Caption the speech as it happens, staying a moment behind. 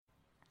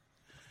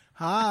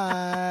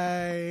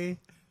Hi.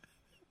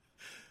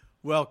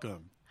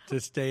 Welcome to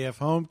Stay F.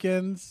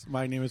 Homekins.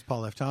 My name is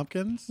Paul F.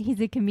 Tompkins. He's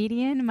a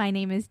comedian. My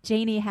name is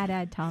Janie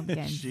Haddad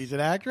Tompkins. She's an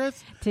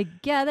actress.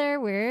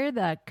 Together, we're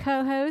the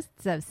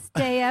co-hosts of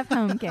Stay F.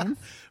 Homekins.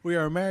 We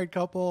are a married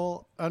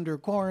couple under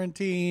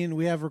quarantine.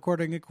 We have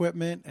recording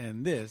equipment,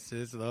 and this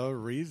is the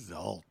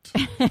result.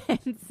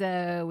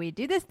 So we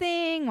do this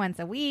thing once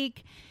a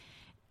week,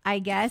 I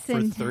guess.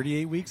 For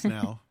 38 weeks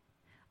now.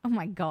 Oh,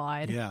 my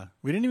God. Yeah.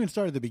 We didn't even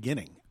start at the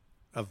beginning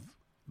of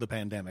the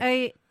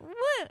pandemic.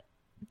 What?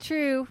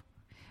 True.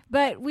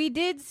 But we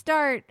did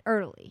start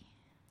early.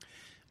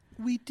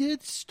 We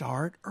did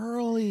start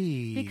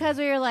early. Because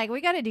we were like,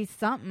 we got to do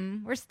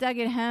something. We're stuck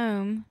at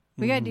home.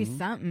 We got to do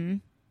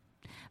something.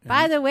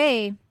 By the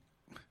way,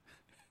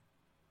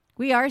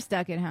 we are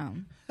stuck at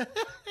home.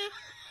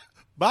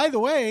 By the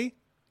way,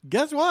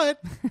 guess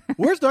what?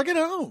 We're stuck at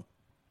home.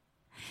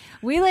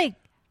 We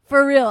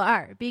for real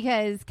are,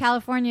 because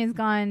California's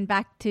gone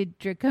back to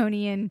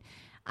draconian,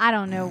 I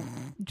don't know,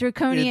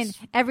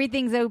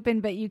 everything's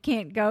open but you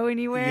can't go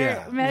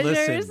anywhere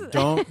measures.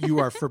 Listen, you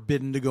are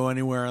forbidden to go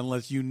anywhere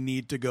unless you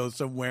need to go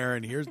somewhere,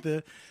 and here's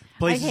the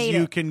places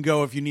you can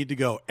go if you need to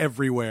go: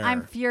 everywhere.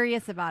 I'm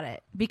furious about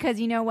it because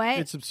you know what?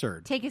 It's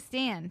absurd. Take a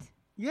stand.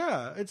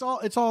 Yeah, it's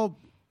all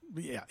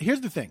yeah.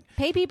 Here's the thing.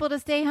 Pay people to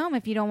stay home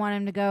if you don't want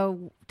them to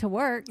go to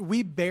work.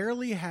 We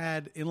barely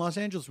had in Los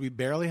Angeles, a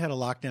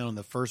lockdown in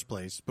the first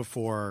place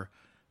before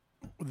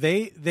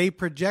they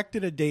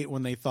projected a date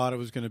when they thought it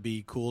was going to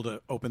be cool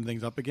to open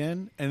things up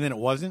again, and then it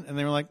wasn't, and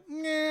they were like,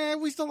 "Nah,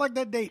 we still like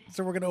that date,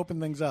 so we're going to open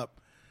things up."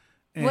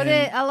 And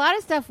a lot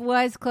of stuff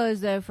was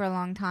closed though for a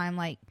long time,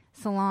 like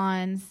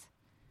salons,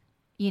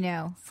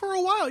 for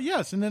a while,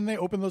 yes, and then they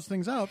opened those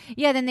things up.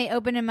 Yeah, then they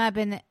opened them up,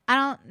 and I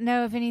don't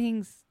know if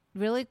anything's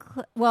really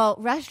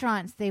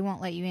restaurants, they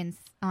won't let you in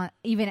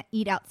even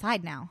eat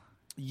outside now.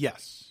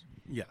 Yes.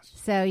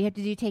 So you have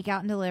to do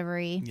takeout and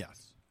delivery.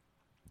 Yes.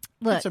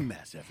 Look, it's a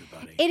mess,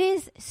 everybody. It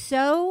is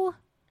so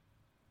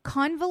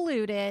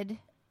convoluted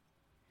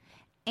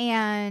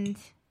and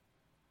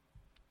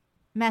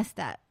messed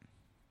up.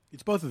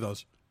 It's both of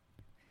those.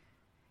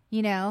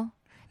 They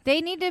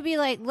need to be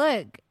like,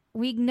 look,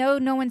 we know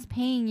no one's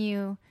paying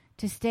you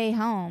to stay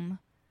home,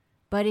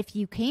 but if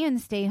you can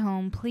stay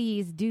home,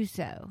 please do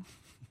so.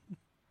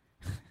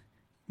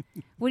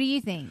 What do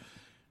you think?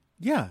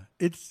 Yeah,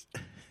 it's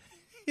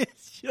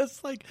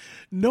just like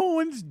no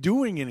one's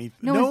doing anything.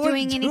 No one's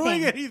doing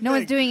anything. No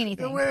one's doing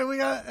anything.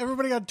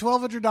 Everybody got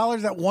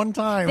 $1,200 at one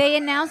time. They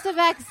announced a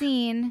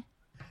vaccine.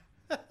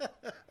 And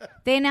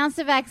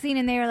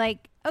they were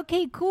like,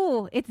 "Okay,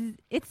 cool. Let's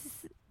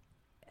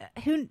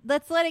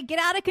let it get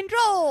out of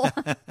control."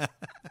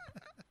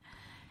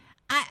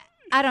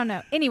 I don't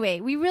know.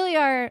 Anyway, we really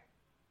are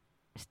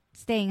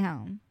staying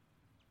home.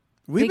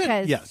 We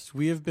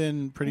have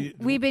been pretty.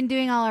 We've been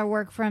doing all our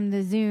work from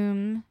the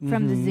Zoom,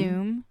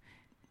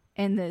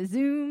 and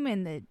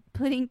the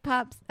pudding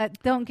pops.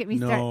 Don't get me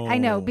started. I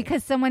know,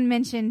 because someone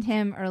mentioned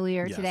him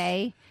earlier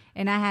today,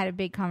 and I had a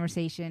big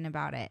conversation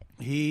about it.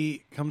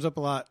 He comes up a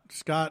lot.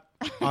 Scott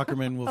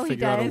Aukerman will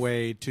figure out a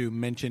way to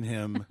mention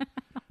him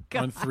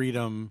on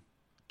Freedom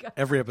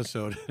every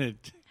episode.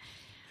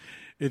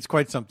 It's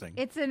quite something.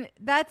 It's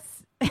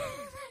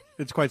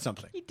quite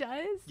something. He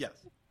does? Yes.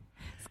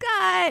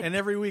 Scott. And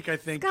every week I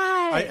think,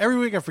 every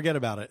week I forget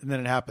about it, and then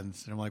it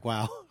happens, and I'm like,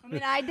 wow. I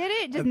mean, I did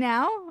it just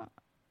now.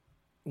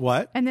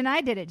 What? And then I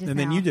did it just now. And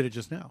then you did it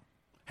just now.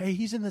 Hey,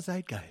 he's in the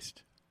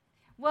zeitgeist.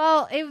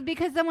 Well, it was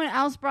because someone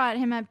else brought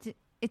him up to...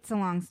 It's a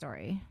long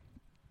story.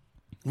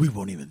 We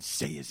won't even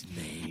say his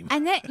name.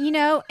 And then,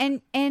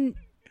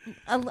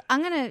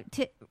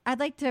 I'd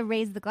like to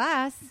raise the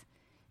glass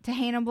to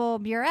Hannibal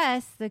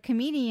Buress, the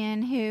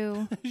comedian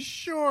who...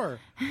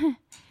 Sure.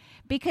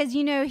 Because,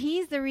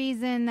 he's the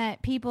reason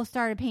that people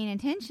started paying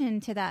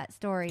attention to that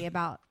story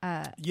about...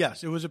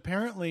 Yes, it was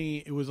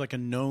like a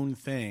known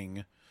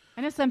thing.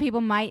 I know some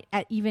people might,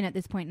 even at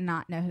this point,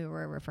 not know who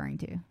we're referring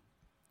to.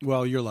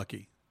 Well, you're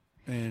lucky.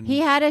 And he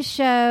had a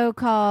show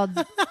called...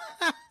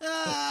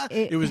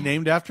 it was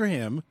named after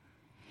him.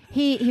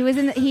 He was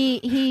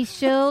he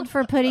shilled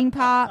for pudding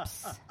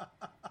pops.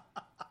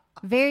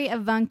 Very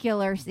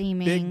avuncular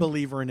seeming. Big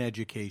believer in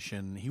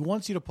education. He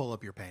wants you to pull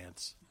up your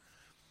pants.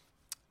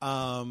 Okay.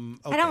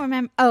 I don't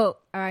remember. Oh,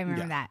 I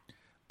remember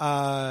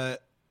that.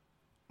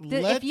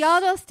 If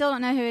y'all still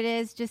don't know who it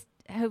is, just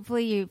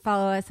hopefully you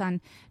follow us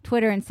on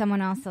Twitter and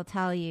someone else will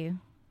tell you.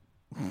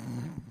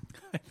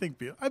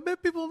 I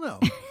bet people know.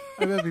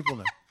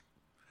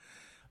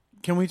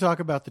 Can we talk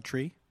about the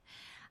tree?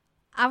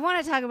 I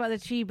want to talk about the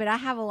tree, but I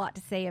have a lot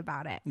to say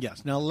about it.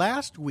 Yes. Now,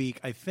 last week,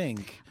 I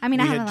think we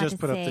had just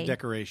put up the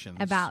decorations.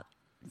 About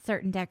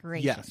certain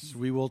decorations. Yes,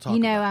 we will talk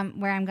about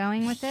where I'm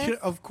going with this?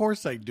 Of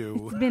course I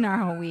do. It's been our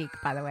whole week,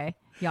 by the way,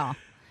 y'all.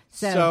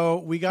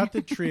 So we got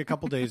the tree a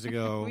couple days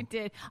ago. We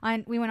did.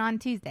 We went on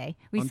Tuesday.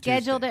 We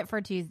scheduled it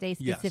for Tuesday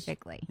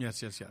specifically. Yes.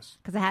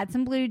 Because I had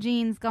some blue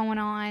jeans going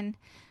on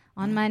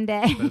on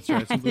Monday. That's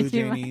right. Some Blue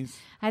Janies.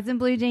 Had some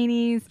Blue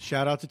Janies.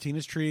 Shout out to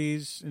Tina's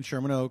Trees in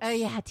Sherman Oaks. Oh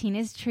yeah,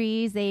 Tina's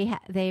Trees.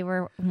 They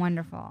were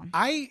wonderful.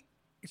 I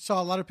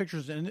saw a lot of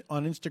pictures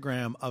on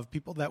Instagram of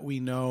people that we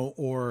know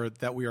or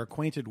that we are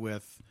acquainted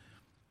with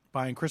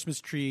buying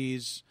Christmas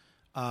trees,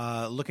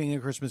 looking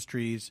at Christmas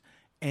trees,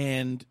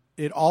 and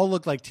it all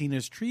looked like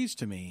Tina's Trees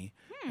to me.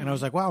 And I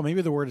was like, wow,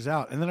 maybe the word is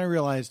out. And then I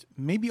realized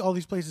maybe all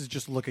these places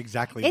just look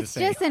exactly the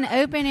same. It's just an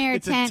open air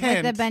tent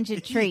with a bunch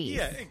of trees.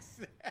 Yeah,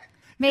 exactly.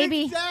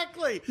 Maybe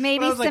exactly.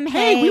 Maybe some like,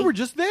 hay. Hey, we were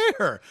just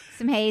there.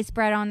 Some hay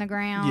spread on the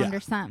ground or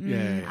something.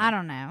 Yeah. I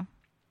don't know.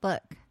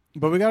 Look.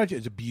 But we got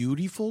it's a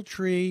beautiful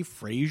tree,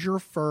 Fraser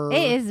fir.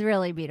 It is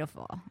really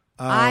beautiful.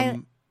 I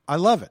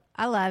love it.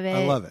 I love it.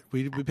 I love it.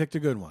 We picked a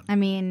good one. I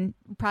mean,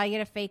 probably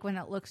get a fake one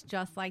that looks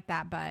just like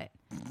that, but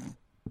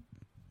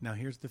now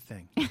here's the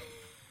thing.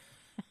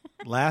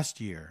 Last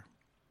year,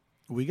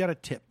 we got a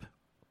tip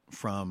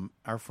from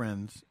our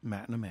friends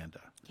Matt and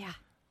Amanda. Yeah.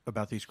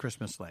 About these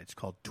Christmas lights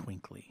called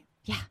Twinkly.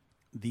 Yeah.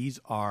 These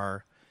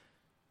are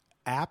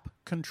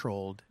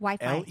app-controlled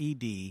Wi-Fi.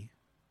 LED.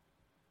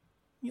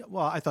 Yeah,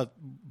 well, I thought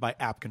by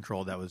app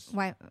control that was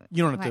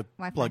you don't have to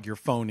Wi-Fi. plug your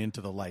phone into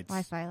the lights.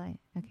 Wi-Fi light.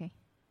 Okay.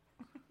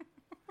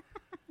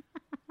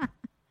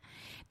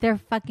 They're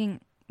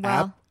fucking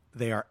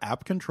they are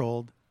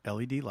app-controlled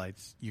LED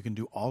lights. You can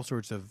do all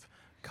sorts of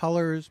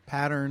colors,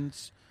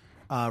 patterns,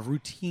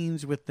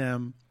 routines with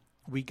them.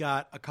 We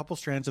got a couple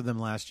strands of them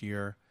last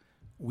year.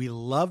 We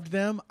loved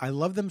them. I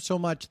loved them so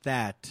much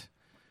that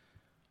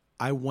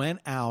I went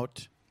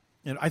out,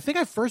 and I think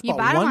I first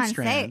bought one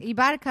strand. You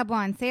bought a couple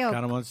on sale.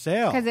 Got them on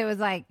sale. Because it was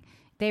like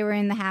they were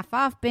in the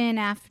half-off bin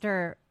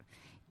after.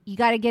 You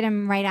got to get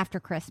them right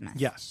after Christmas.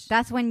 Yes.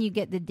 That's when you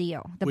get the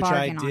deal, the Which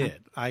bargain I on did.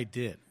 it. I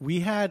did.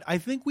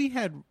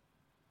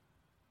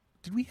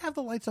 Did we have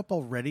the lights up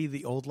already,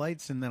 the old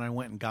lights, and then I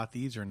went and got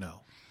these, or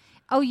no?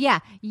 Oh, yeah.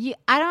 You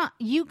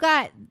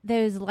got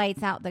those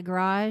lights out the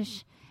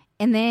garage,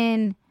 and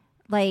then,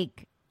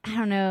 like, I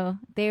don't know,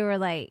 they were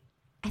like,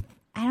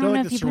 I don't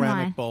know if you put them on. the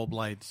ceramic bulb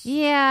lights.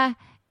 Yeah.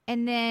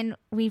 And then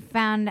we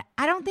found,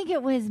 I don't think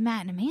it was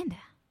Matt and Amanda.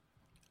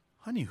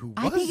 Honey, who was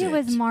I think it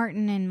was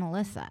Martin and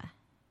Melissa.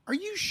 Are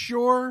you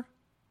sure?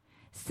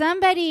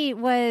 Somebody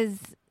was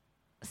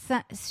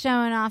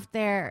showing off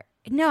their...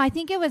 No, I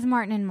think it was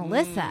Martin and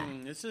Melissa.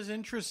 This is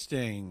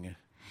interesting.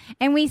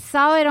 And we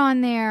saw it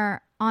on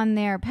their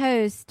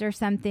post or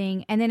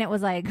something, and then it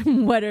was like,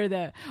 what?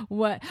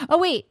 Oh,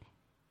 wait.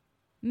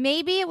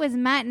 Maybe it was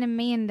Matt and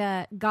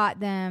Amanda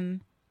got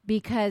them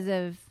because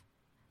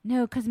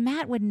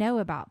Matt would know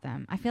about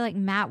them. I feel like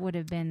Matt would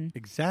have been...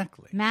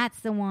 Exactly. Matt's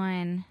the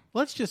one...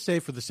 Let's just say,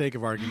 for the sake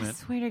of argument... I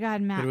swear to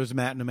God, Matt. That it was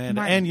Matt and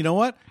Amanda. Martin. And you know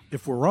what?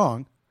 If we're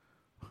wrong,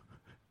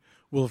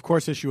 we'll, of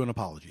course, issue an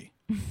apology.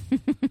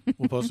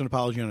 We'll post an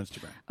apology on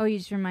Instagram. Oh, you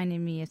just reminded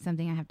me of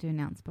something I have to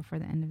announce before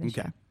the end of the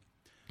show. Okay.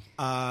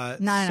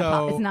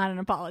 It's not an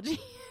apology.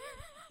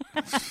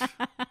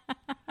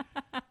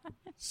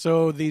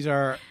 So these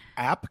are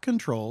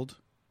app-controlled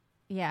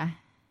Yeah.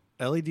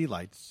 LED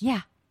lights.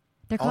 Yeah.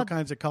 They're all called...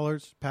 kinds of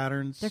colors,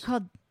 patterns. They're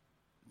called...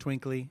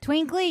 Twinkly.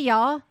 Twinkly,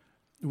 y'all.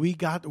 We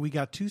got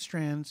 2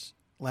 strands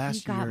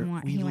last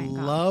year. We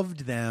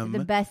loved them.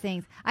 The best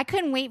things. I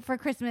couldn't wait for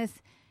Christmas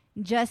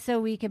just so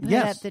we could put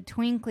up the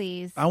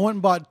Twinklies. I went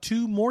and bought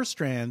 2 more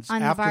strands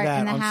after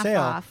that on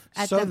sale,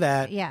 so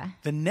that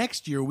the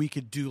next year we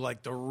could do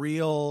like the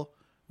real.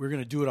 We're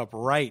going to do it up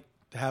right.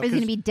 It was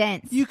going to be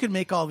dense. You could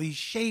make all these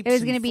shapes. It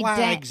was going to be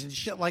flags and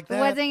shit like that. It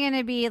wasn't going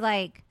to be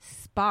like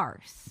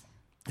sparse.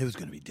 It was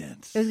going to be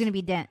dense. It was going to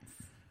be dense.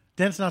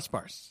 Dense, not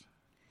sparse.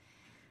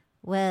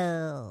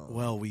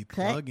 Well, we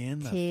plug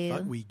in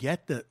we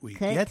get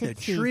the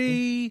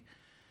tree.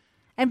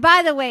 And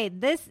by the way,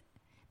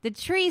 the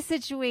tree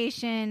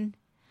situation,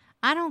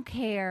 I don't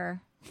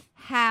care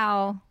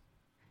how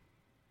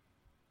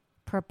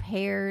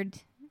prepared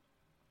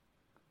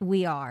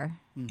we are.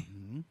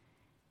 Mm-hmm.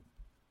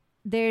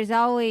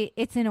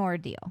 It's an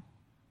ordeal.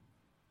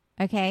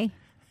 Okay?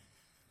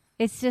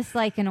 It's just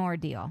like an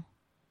ordeal.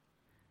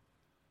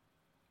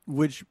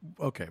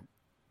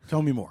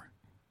 Tell me more.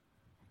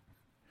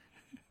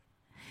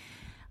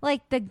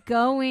 Like the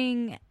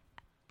going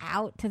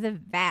out to the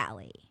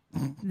valley.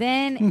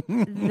 Then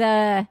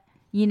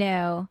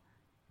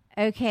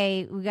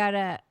okay, we got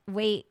to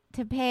wait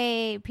to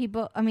pay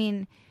people. I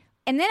mean,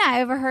 and then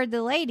I overheard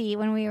the lady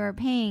when we were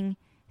paying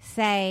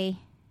say,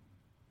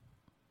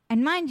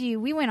 and mind you,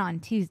 we went on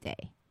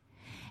Tuesday,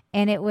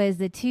 and it was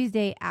the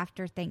Tuesday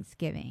after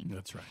Thanksgiving.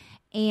 That's right.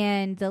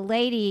 And the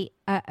lady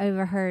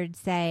overheard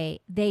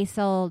say they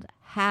sold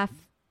half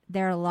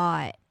their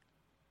lot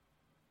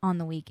on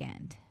the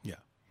weekend. Yeah.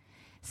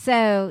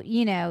 So,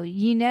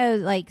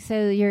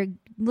 so you're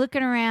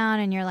looking around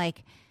and you're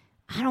like,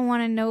 I don't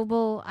want a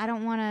Noble. I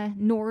don't want a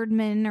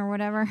Nordman or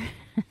whatever.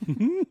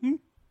 And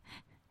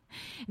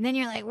then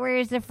you're like,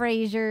 where's the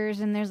Frasers?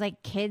 And there's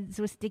like kids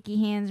with sticky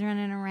hands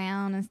running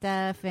around and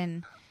stuff.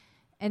 And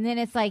then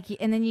it's like,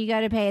 and then you got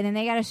to pay. And then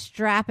they got to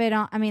strap it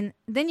on. I mean,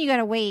 then you got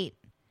to wait.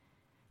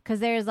 Because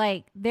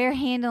they're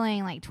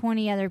handling like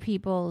 20 other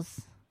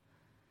people's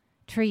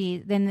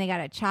tree. Then they got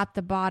to chop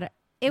the bottom.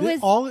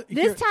 This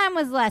time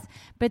was less,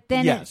 but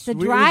then it's the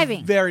driving.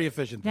 It was very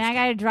efficient. Then I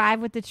got to drive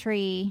with the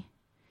tree.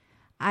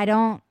 I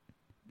don't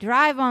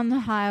drive on the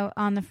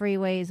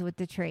freeways with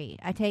the tree.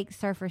 I take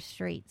surface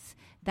streets.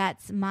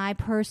 That's my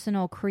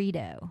personal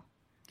credo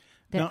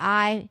that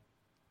I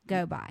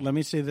go by. Let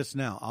me say this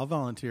now. I'll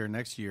volunteer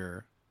next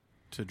year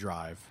to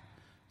drive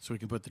so we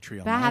can put the tree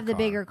on my car. I have the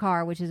bigger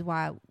car, which is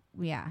why,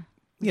 yeah.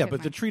 Yeah,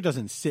 but the tree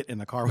doesn't sit in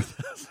the car with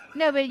us.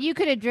 No, but you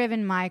could have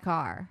driven my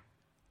car.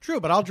 True,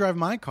 but I'll drive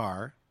my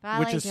car,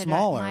 which is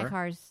smaller. My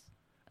car's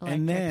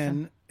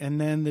electric.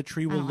 And then the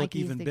tree will look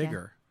even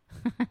bigger.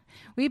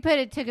 We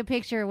took a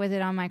picture with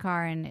it on my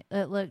car, and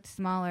it looked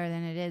smaller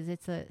than it is.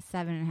 It's a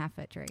 7.5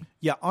 foot tree.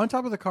 Yeah, on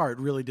top of the car, it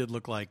really did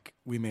look like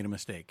we made a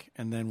mistake.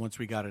 And then once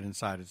we got it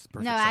inside, it's the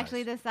perfect size. No,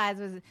 actually, the size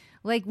was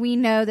like we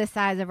know the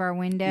size of our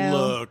window.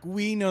 Look,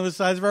 we know the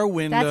size of our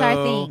window. That's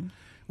our thing.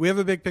 We have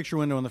a big picture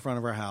window in the front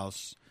of our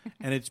house,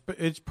 and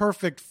it's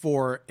perfect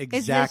for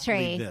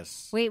exactly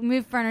this. We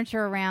move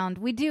furniture around.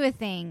 We do a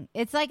thing.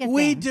 It's like a thing.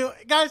 We do,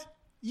 guys.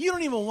 You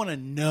don't even want to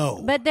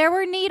know. But there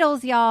were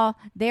needles, y'all.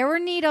 There were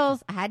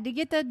needles. I had to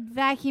get the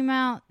vacuum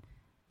out.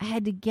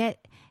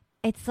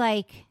 It's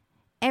like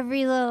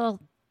every little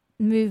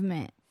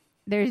movement,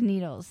 there's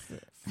needles.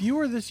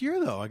 Fewer this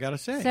year, though, I got to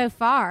say. So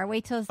far.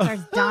 Wait till it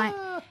starts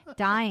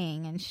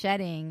dying and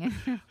shedding.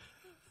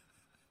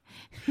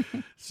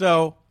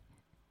 So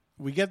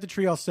we get the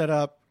tree all set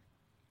up.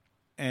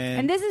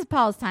 And this is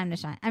Paul's time to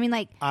shine. I mean,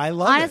 like, I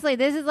love honestly,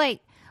 this is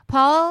like,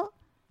 Paul,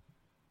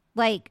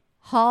 like,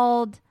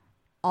 hauled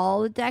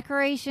all the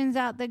decorations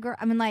out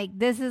I mean, like,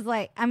 this is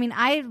like, I mean,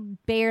 I'm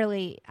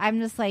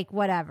just like,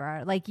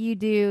 whatever. Like, you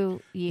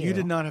do you. You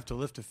did not have to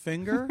lift a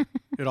finger.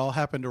 It all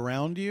happened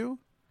around you.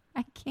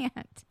 I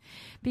can't.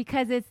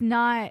 Because it's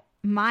not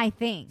my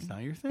thing. It's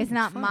not your thing. It's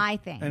not my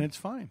thing. And it's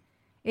fine.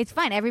 It's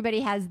fine. Everybody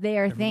has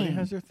their thing. Everybody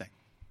has their thing.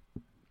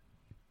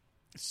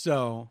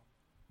 So,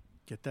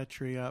 get that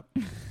tree up.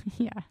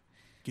 Yeah.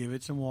 Give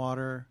it some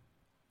water.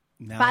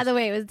 Now By the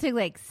way, it took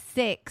like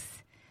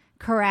 6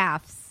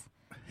 carafes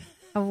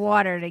of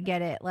water to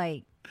get it,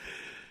 like,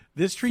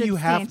 this tree you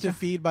have to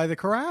feed by the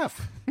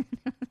carafe.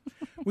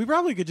 We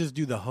probably could just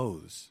do the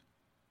hose.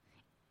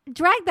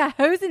 Drag the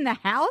hose in the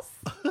house?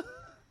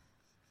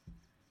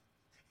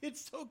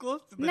 It's so close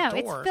to the door. No,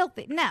 it's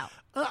filthy. No.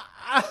 No.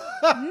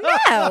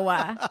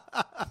 I'm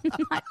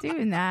not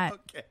doing that.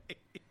 Okay.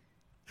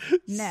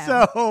 No.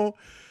 So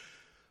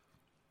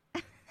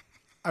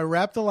I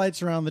wrap the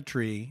lights around the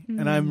tree,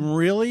 and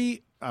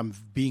I'm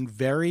being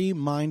very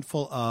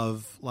mindful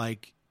of,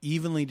 like,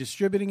 evenly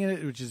distributing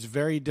it, which is a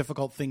very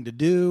difficult thing to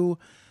do.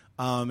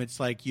 It's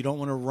like you don't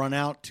want to run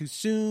out too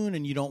soon,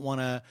 and you don't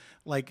want to,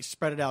 like,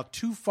 spread it out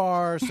too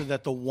far so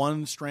that the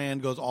one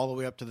strand goes all the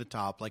way up to the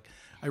top. Like,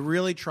 I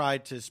really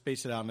tried to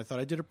space it out, and I thought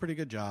I did a pretty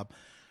good job.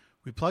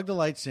 We plugged the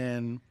lights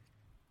in.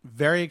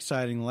 Very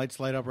exciting. The lights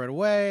light up right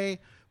away.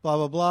 Blah,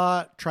 blah,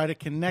 blah. Try to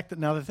connect it.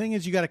 Now, the thing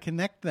is, you got to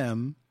connect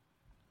them.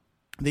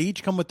 They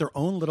each come with their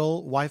own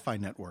little Wi-Fi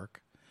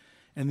network.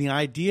 And the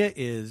idea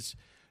is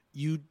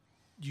you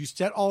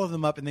set all of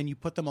them up, and then you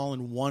put them all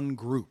in one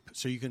group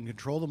so you can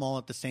control them all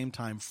at the same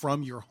time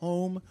from your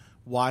home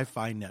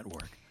Wi-Fi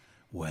network.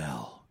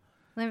 Well,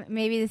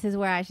 maybe this is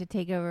where I should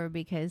take over,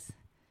 because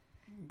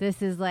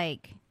this is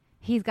like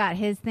he's got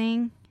his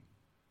thing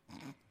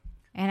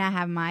and I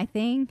have my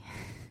thing.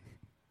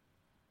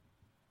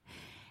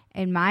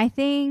 And my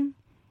thing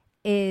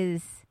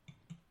is,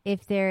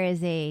 if there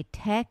is a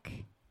tech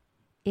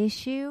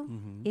issue,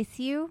 a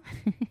tech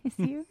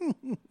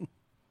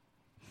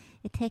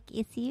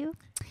issue.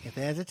 If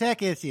there's a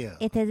tech issue.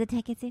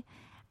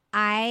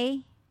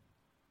 I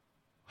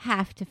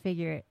have to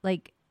figure it.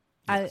 Like,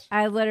 yes.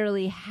 I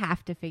literally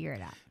have to figure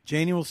it out.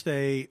 Janie will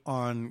stay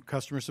on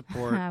customer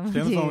support. Stay on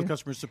the phone with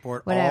customer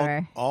support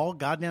all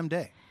goddamn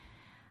day.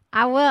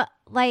 I will,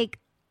 like,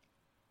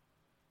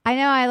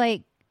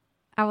 I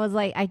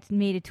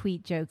made a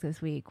tweet joke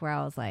this week where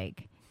I was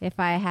like, if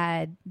I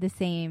had the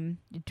same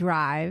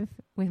drive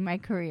with my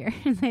career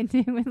as I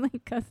do with,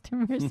 like,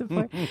 customer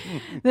support,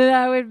 that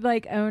I would,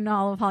 like, own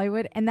all of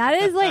Hollywood. And that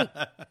is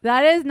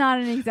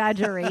not an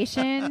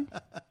exaggeration.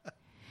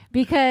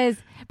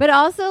 But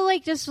also,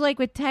 like, just like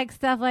with tech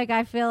stuff, like,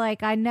 I feel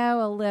like I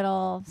know a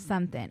little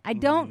something. I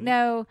don't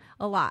know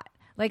a lot.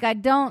 Like, I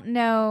don't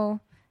know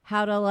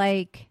how to,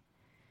 like,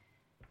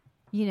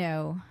 you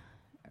know,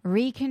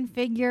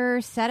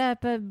 reconfigure, set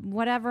up a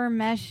whatever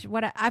mesh.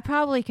 I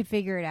probably could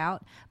figure it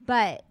out,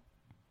 but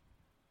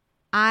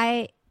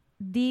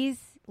these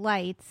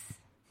lights,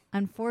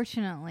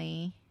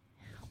 unfortunately,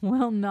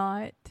 will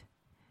not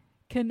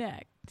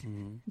connect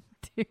to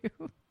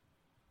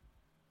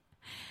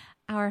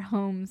our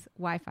home's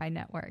Wi-Fi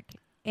network.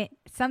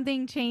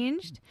 Something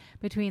changed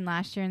between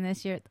last year and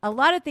this year. A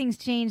lot of things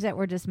changed that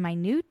were just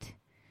minute,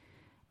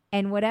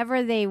 and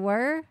whatever they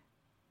were.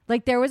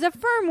 Like, there was a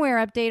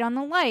firmware update on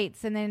the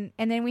lights, and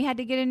then we had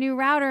to get a new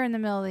router in the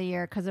middle of the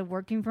year because of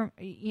working from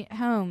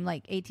home.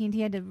 Like, AT&T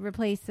had to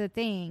replace the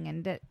thing,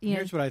 and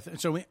here's what I think.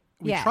 So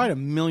we tried a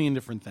million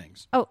different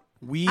things. Oh,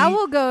 I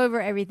will go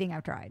over everything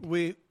I've tried.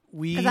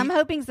 Because I'm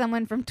hoping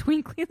someone from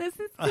Twinkly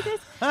listens to this.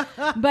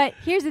 But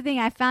here's the thing.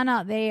 I found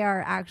out they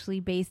are actually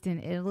based in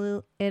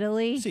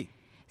Italy. See.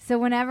 So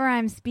whenever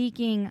I'm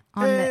speaking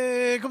on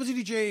come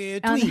si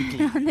dice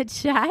Twinkly. on the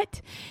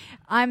chat,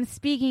 I'm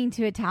speaking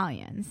to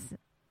Italians.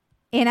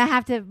 And I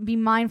have to be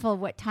mindful of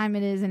what time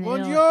it is in Italy.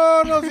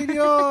 Buongiorno,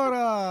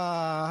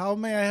 signora. How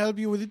may I help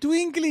you with the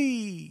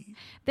Twinkly?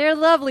 They're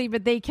lovely,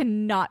 but they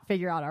cannot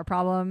figure out our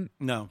problem.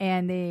 No.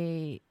 And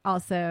they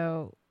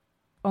also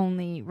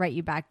only write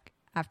you back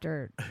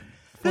after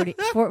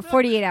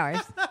 48 hours.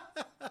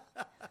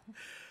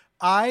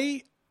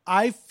 I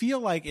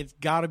feel like it's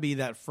got to be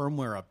that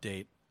firmware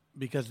update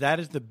because that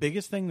is the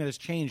biggest thing that has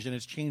changed, and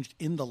it's changed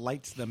in the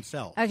lights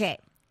themselves. Okay,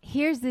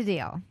 here's the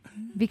deal.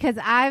 Because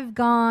I've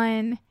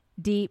gone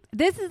deep.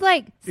 This is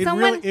like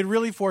it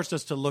really forced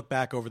us to look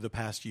back over the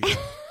past year.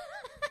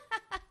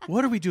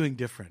 What are we doing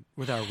different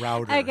with our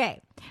router?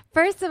 Okay,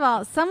 first of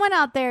all, someone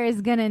out there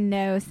is going to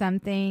know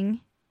something.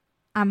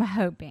 I'm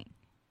hoping.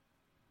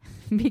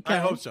 Because I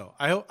hope so.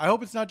 I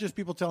hope it's not just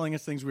people telling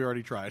us things we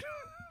already tried.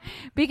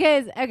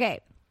 Because, okay,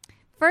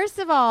 first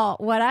of all,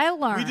 what I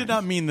learned. We did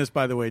not mean this,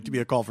 by the way, to be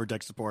a call for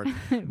tech support.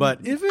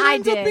 But if it I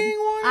ends up did. being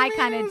one, I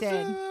kind of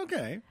did.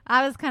 Okay.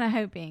 I was kind of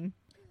hoping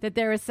that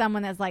there was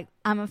someone that's like,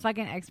 I'm a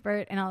fucking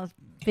expert and I'll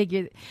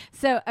figure.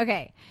 So,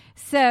 okay.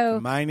 So.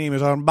 My name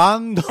is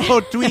Armando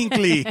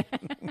Twinkly.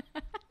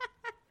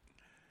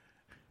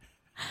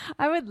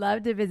 I would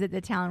love to visit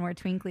the town where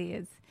Twinkly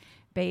is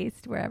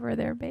based, wherever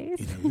they're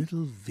based. In a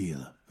little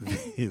villa.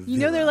 You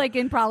know, they're like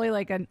in probably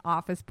like an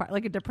office part,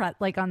 like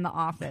like on The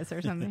Office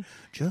or something.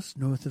 Just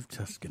north of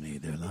Tuscany,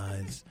 there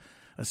lies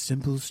a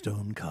simple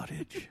stone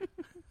cottage.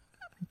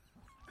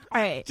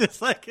 All right.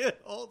 Just like an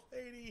old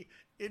lady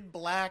in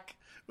black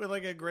with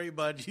like a gray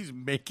bun. She's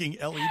making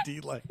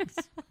LED lights.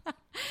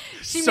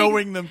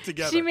 Sewing them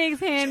together. She makes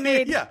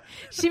handmade. Yeah.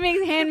 She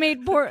makes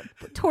handmade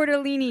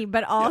tortellini,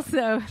 but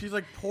also she's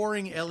like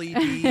pouring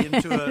LED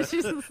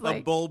into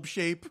a bulb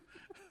shape.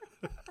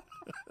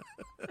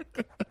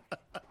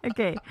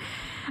 Okay.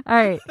 All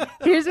right.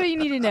 Here's what you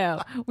need to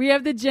know. We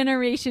have the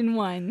Generation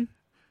 1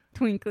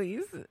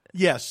 Twinklies.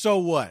 Yeah, so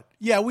what?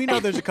 Yeah, we know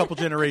there's a couple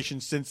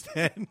generations since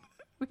then.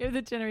 We have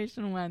the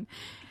Generation 1.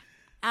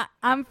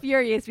 I'm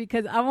furious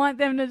because I want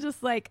them to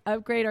just like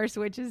upgrade our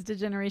switches to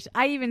generation.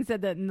 I even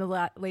said that in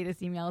the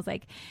latest email. I was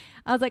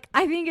like,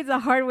 I think it's a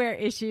hardware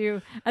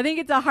issue. And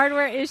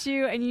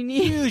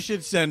You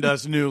should send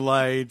us new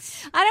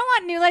lights. I don't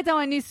want new lights. I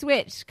want a new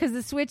switch because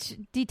the switch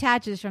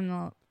detaches from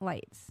the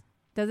lights,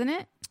 doesn't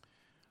it?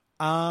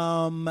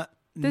 No.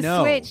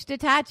 Switch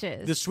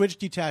detaches. The switch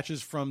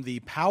detaches from the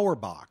power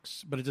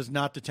box, but it does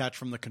not detach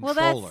from the controller.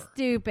 Well, that's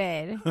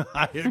stupid.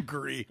 I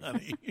agree,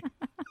 honey.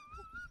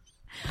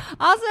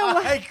 Also,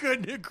 I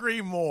couldn't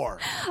agree more.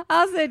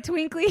 Also,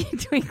 Twinkly,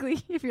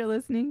 if you're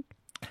listening,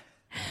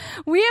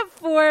 we have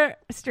 4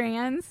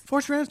 strands.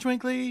 4 strands,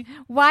 Twinkly.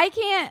 Why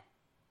can't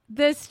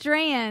the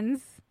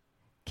strands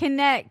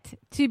connect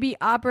to be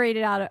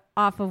operated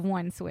off of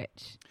one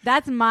switch?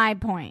 That's my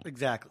point.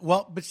 Exactly.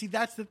 Well, but see,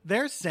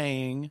 they're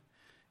saying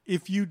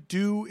if you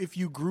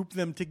group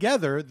them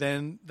together,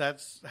 then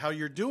that's how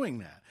you're doing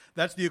that.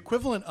 That's the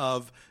equivalent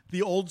of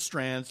the old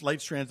strands, light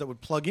strands that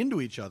would plug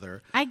into each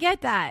other. I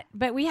get that,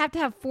 but we have to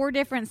have 4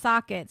 different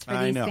sockets for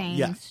these things.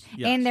 Yes.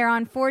 And they're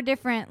on 4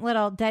 different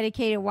little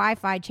dedicated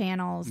Wi-Fi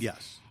channels.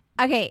 Yes.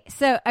 Okay,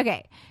 so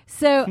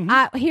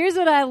here's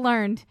what I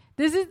learned.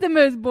 This is the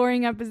most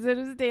boring episode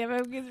of Stay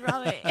Focused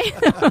probably in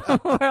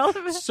the world.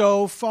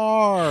 So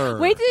far.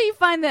 Wait till you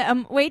find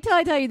wait till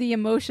I tell you the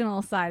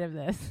emotional side of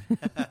this.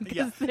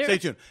 Yeah, stay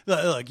tuned. Look,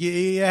 how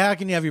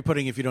can you have your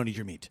pudding if you don't eat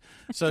your meat?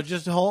 So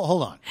just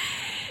hold on.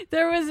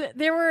 There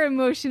were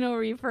emotional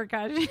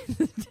repercussions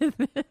to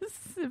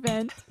this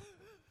event.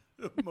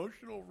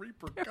 Emotional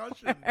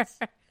repercussions.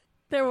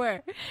 There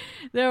were.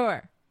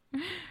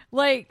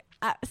 Like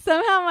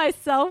somehow my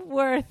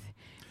self-worth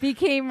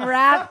became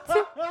wrapped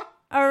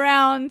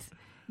around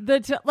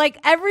like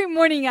every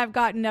morning I've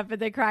gotten up at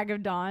the crack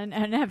of dawn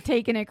and have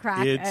taken a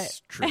crack.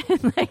 It's true.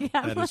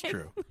 That is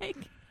true.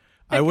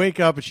 I wake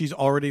up and she's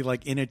already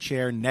like in a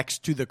chair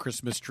next to the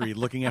Christmas tree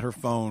looking at her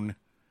phone.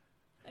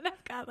 And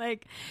I've got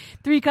like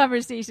 3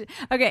 conversations.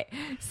 Okay.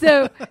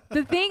 So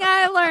the thing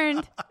I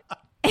learned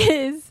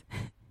is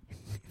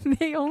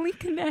they only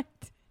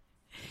connect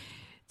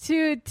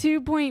to a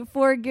 2.4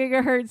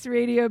 gigahertz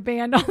radio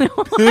band on the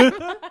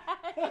Wi-Fi.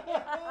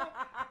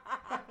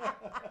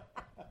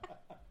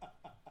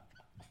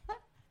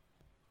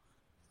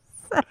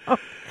 So, if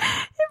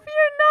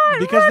you're not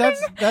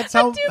because that's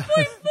how 2.4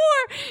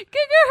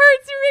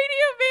 gigahertz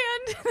radio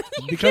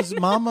band, because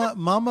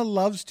Mama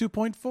loves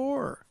 2.4.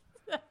 So,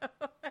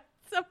 at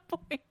some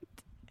point,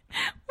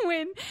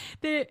 when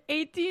the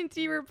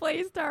AT&T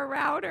replaced our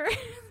router,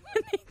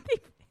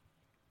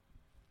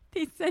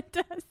 they sent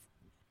us,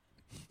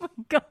 oh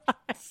my God,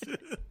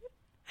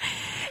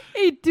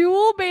 a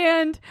dual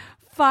band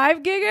 5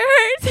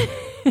 gigahertz,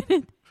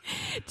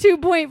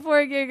 2.4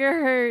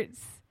 gigahertz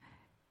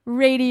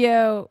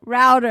radio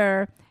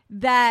router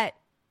that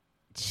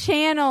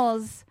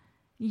channels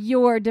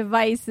your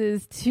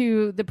devices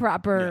to the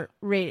proper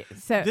rate.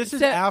 So this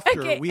is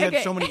after we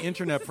had so many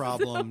internet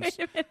problems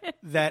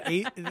that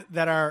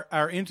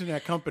our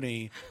internet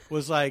company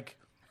was like,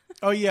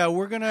 oh yeah,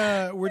 we're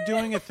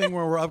doing a thing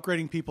where we're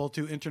upgrading people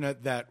to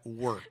internet that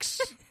works.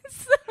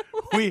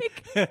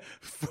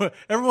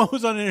 Everyone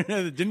was on the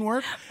internet that didn't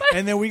work,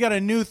 and then we got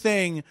a new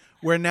thing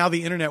where now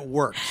the internet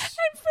works.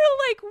 And for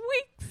like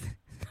weeks,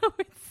 I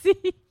would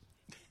see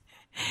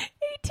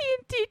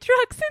AT&T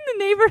trucks in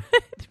the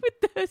neighborhood with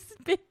those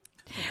big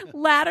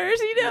ladders,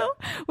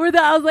 where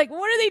I was like,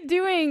 what are they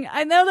doing?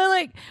 I know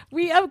they're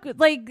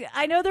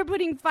I know they're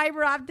putting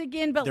fiber optic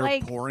in, but they're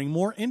pouring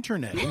more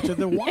internet into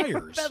the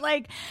wires.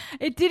 But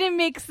it didn't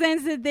make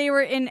sense that they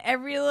were in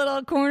every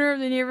little corner of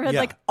the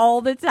neighborhood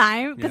all the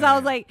time, because I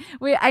was like,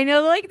 wait, I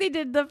know they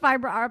did the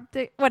fiber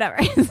optic,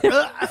 whatever.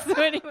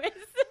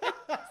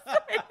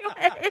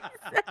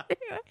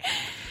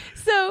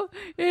 So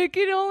it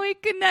could only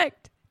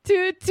connect to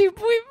a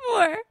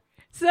 2.4.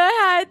 So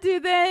I had to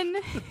then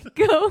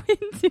go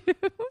into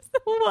the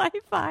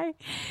Wi-Fi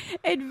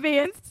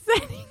advanced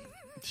settings.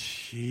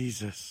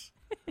 Jesus.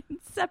 And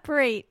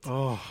separate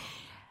the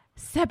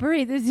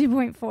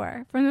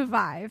 2.4 from the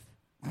 5,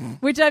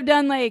 which I've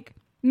done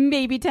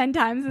maybe 10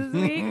 times this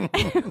week.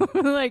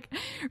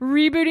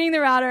 Rebooting the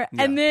router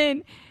and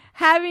then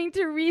having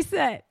to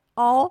reset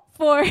all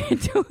 4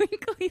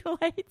 twinkly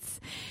lights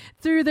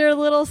through their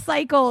little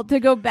cycle to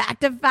go back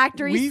to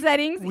factory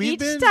settings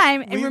each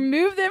time and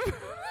remove them.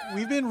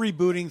 We've been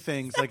rebooting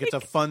things like it's a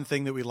fun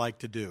thing that we like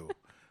to do.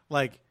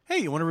 Like, hey,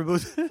 you want to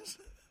reboot this?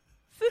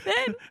 So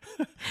then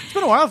it's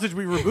been a while since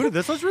we rebooted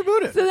this. Let's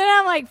reboot it. So then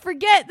I'm like,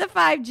 forget the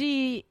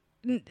 5G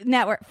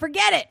network.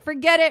 Forget it.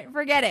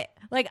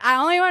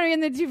 I only want to be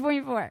in the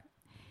 2.4.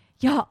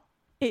 Y'all,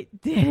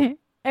 it didn't.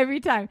 Every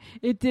time.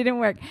 It didn't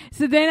work.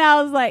 So then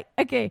I was like,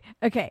 okay.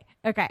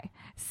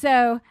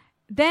 So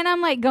then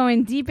I'm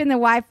going deep in the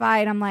Wi-Fi,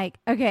 and I'm like,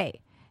 okay,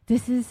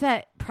 this is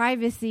set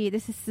privacy.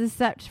 This is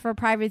set for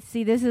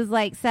privacy. This is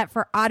set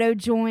for auto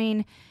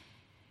join.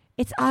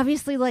 It's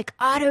obviously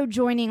auto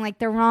joining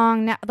the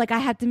wrong. I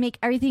have to make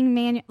everything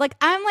manual.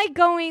 I'm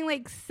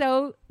going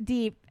so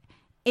deep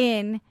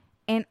in,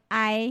 and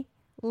I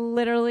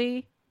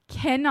literally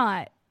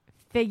cannot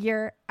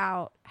figure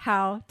out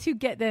how to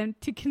get them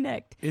to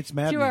connect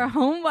to our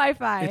home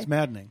Wi-Fi. It's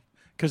maddening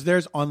because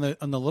there's on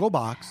the little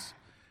box,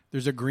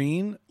 there's a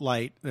green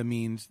light that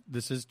means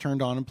this is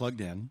turned on and plugged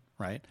in,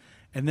 right?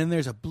 And then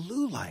there's a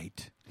blue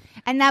light.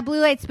 And that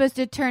blue light's supposed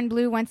to turn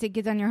blue once it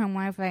gets on your home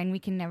Wi-Fi, and we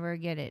can never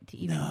get it to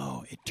even.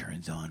 No, it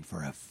turns on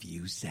for a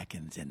few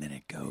seconds, and then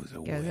it goes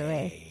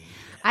away.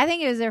 I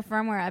think it was their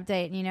firmware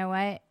update, and you know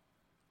what?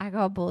 I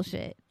call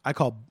bullshit.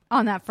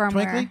 On that firmware.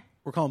 Twinkly,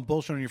 we're calling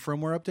bullshit on your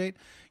firmware update.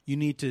 You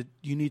need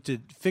to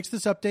fix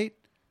this update.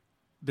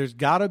 There's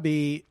got to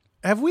be.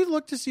 Have we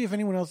looked to see if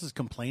anyone else is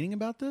complaining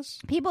about this?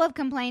 People have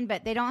complained,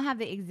 but they don't have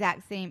the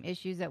exact same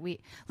issues that we.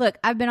 Look,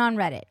 I've been on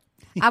Reddit.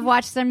 I've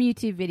watched some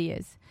YouTube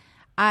videos.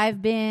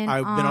 I've been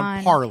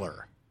on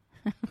Parler.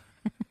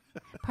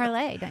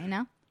 Parlay, don't you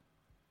know?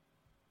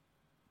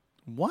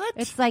 What?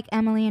 It's like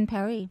Emily and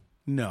Perry.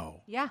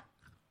 No. Yeah.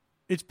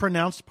 It's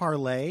pronounced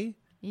parlay?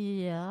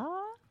 Yeah.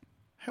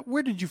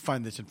 Where did you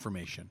find this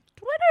information?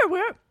 Twitter,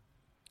 where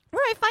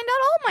I find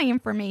out all my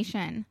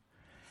information.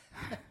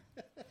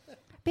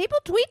 People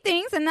tweet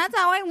things, and that's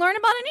how I learn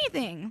about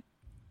anything.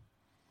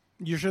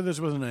 You sure this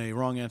wasn't a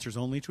wrong answers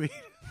only tweet?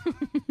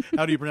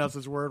 How do you pronounce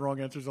this word, wrong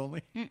answers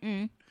only?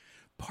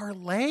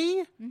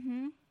 Parlay?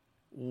 Mm-hmm.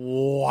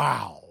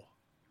 Wow.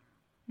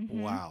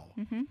 Mm-hmm. Wow.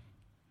 Mm-hmm.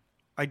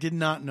 I did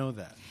not know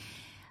that.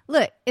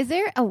 Look, is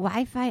there a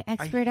Wi-Fi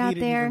expert out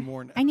there?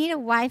 I need a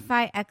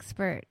Wi-Fi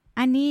expert.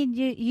 I need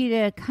you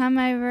to come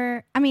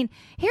over. I mean,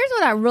 here's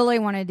what I really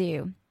want to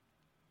do.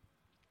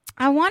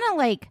 I want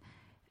to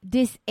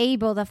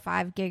disable the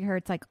 5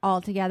 gigahertz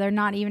altogether,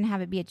 not even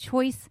have it be a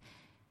choice.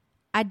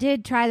 I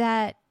did try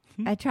that.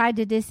 I tried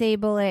to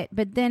disable it,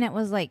 but then it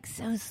was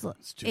so slow.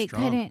 It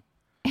couldn't.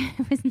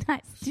 It was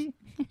not too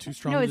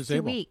strong. No, to it's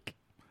disable. too weak.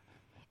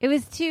 It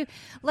was too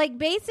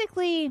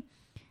basically.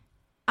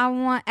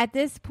 At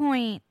this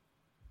point,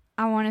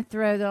 I want to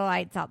throw the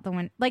lights out the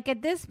window.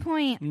 At this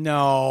point,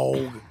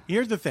 no.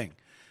 Here's the thing.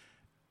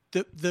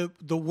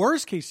 The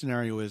worst case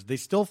scenario is they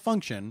still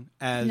function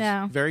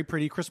as very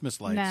pretty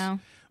Christmas lights. No.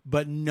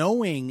 But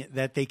knowing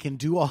that they can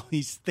do all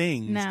these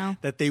things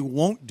that they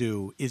won't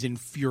do is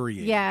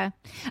infuriating. Yeah.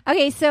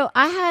 Okay, so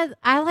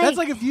That's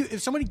like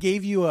if somebody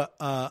gave you an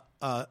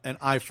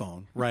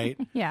iPhone, right?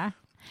 Yeah.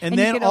 And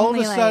then all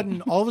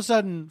of a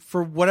sudden,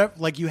 for whatever,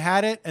 you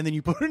had it, and then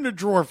you put it in a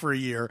drawer for a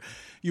year.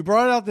 You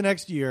brought it out the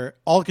next year.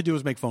 All it could do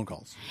was make phone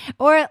calls.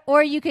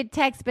 Or you could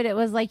text, but it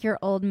was like your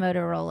old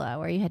Motorola,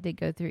 where you had to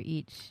go through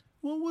each.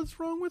 Well, what's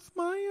wrong with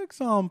my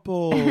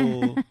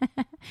example?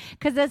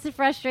 Because that's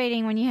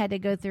frustrating when you had to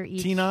go through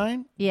each.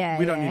 T9? Yeah.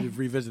 We don't need to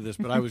revisit this,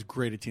 but I was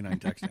great at T9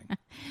 texting.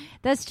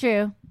 That's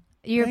true.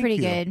 You're pretty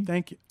good.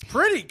 Thank you.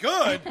 Pretty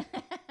good?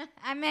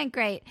 I meant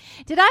great.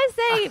 Did I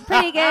say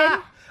pretty good?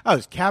 I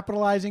was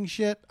capitalizing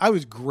shit. I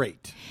was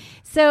great.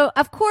 So,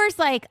 of course,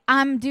 like,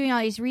 I'm doing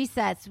all these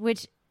resets,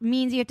 which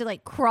means you have to,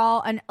 like,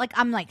 crawl. And, like,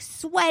 I'm, like,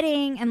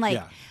 sweating and,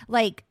 like,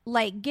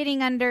 like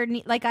getting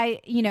underneath. Like, I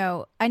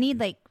need,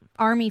 like,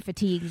 army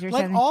fatigues or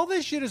like something. All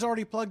this shit is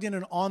already plugged in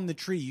and on the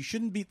tree. You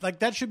shouldn't be like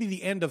that. Should be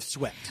the end of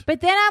sweat.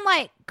 But then I'm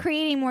like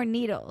creating more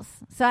needles,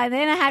 so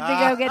then I have to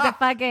go get the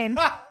fucking.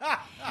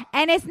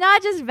 And it's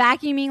not just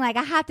vacuuming. Like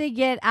I have to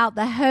get out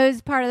the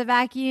hose part of the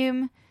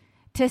vacuum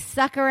to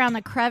suck around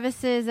the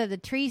crevices of the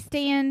tree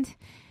stand.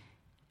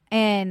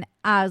 And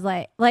I was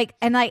like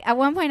at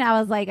one point I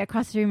was like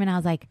across the room and I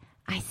was like,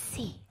 I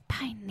see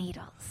pine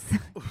needles,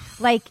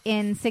 like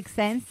in Sixth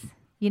Sense,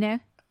 you know.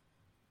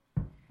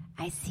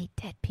 I see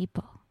dead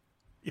people.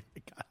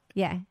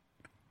 Yeah.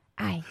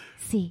 I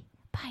see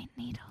pine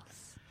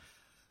needles.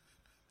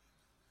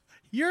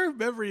 Your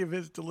memory of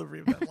his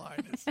delivery of that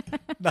line is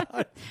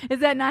not.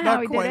 Is that not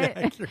how he did it?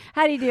 Accurate.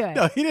 How do you do it?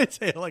 No, he didn't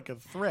say it like a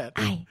threat.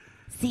 I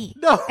see.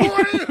 No.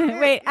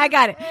 Wait, I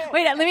got it.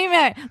 Wait, let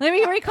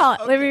me recall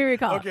it. Okay. Let me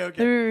recall. Okay. Let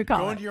me recall.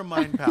 Go into your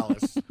mind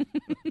palace.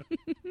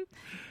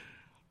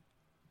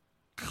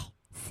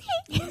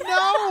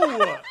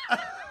 No.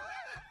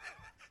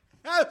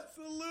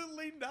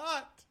 Absolutely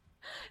not.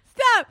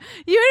 Stop!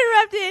 You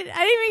interrupted.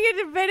 I didn't even get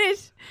to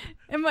finish.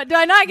 Do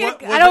I not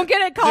get? I don't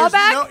get a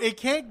callback. No, it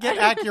can't get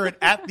accurate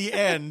at the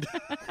end.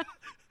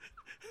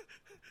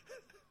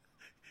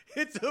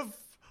 It's a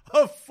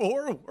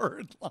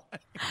 4-word line.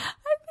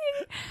 I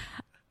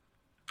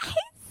see.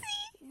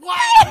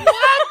 What?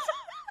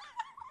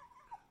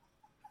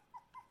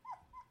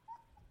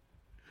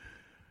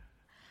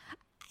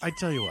 I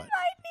tell you what.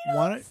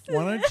 Why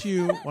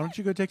don't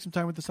you go take some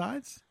time with the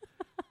sides,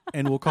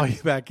 and we'll call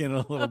you back in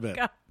a little bit.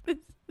 God, this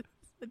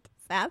is a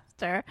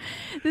disaster.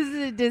 This is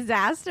a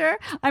disaster.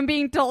 I'm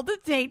being told to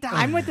take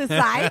time with the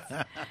sides.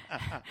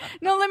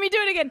 No, let me do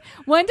it again.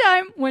 One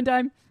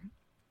time.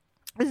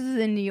 This is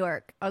in New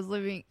York.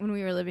 When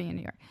we were living in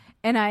New York,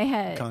 and I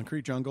had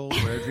Concrete Jungle,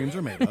 Where Dreams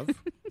Are Made Of.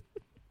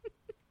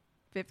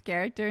 Fifth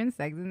character in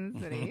Sex and the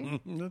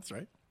City. That's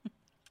right.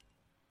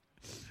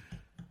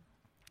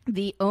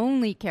 The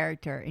only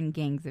character in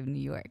Gangs of New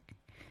York.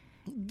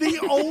 The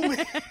only.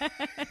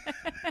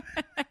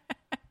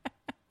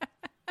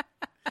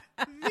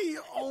 The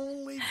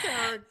only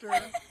character.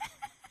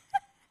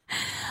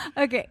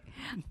 Okay.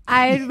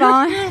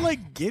 You're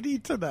like giddy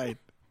tonight.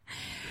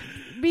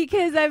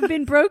 Because I've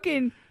been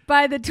broken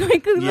by the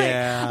twinkling light.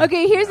 Yeah.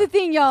 Okay, here's the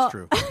thing, y'all.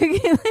 True.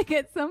 Okay, like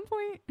at some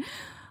point,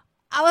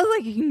 I was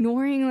like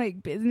ignoring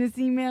like business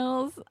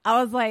emails.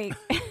 I was like,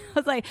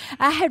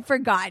 I had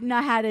forgotten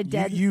I had a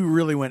dead. You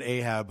really went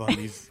Ahab on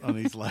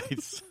these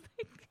lights.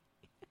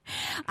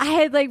 I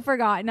had like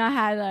forgotten I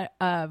had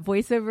a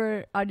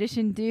voiceover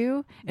audition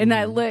due, and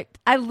I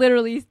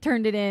literally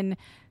turned it in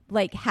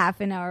like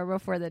half an hour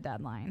before the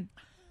deadline.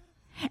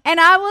 And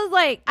I was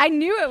like, I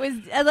knew it was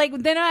like,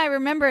 then I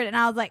remembered and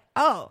I was like,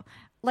 oh,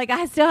 like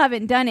I still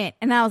haven't done it.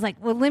 And I was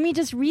like, well, let me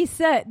just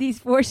reset these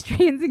 4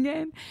 strands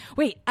again.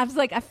 Wait, I was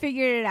like, I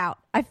figured it out.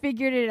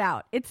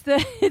 It's the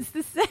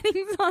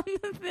settings on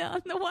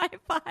the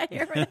Wi-Fi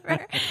or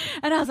whatever.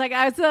 And I was like,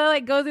 I was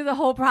like go through the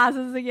whole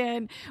process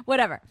again,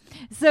 whatever.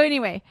 So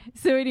anyway,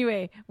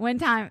 one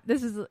time,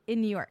 this was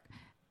in New York,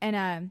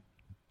 and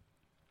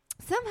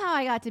somehow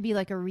I got to be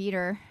like a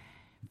reader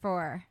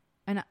for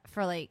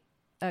like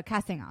a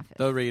casting office.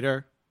 The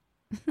reader.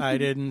 I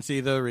didn't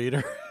see the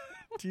reader.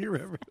 Do you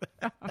remember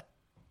that?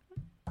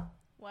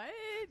 What?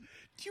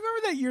 Do you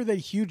remember that year that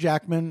Hugh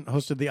Jackman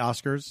hosted the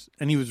Oscars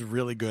and he was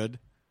really good?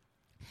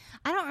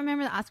 I don't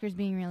remember the Oscars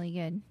being really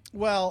good.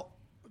 Well,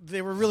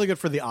 they were really good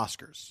for the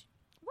Oscars.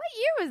 What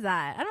year was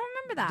that? I don't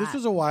remember that. This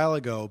was a while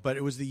ago, but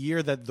it was the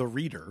year that The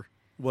Reader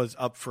was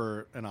up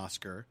for an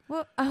Oscar.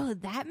 Well,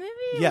 that movie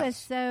yes. was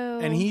so...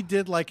 And he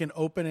did like an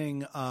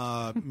opening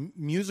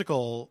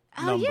musical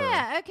number. Oh,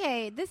 yeah.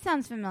 Okay. This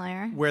sounds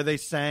familiar. Where they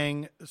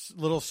sang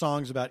little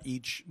songs about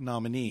each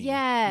nominee.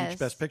 Yes. Each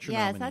Best Picture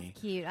nominee. Yes,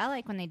 that's cute. I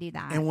like when they do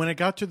that. And when it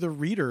got to The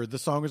Reader, the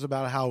song was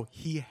about how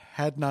he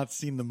had not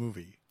seen the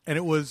movie. And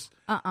it was...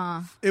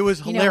 It was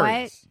hilarious. You know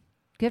what?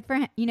 Good for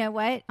him. You know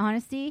what?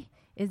 Honesty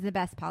is the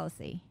best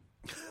policy.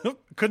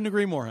 Couldn't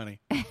agree more, honey.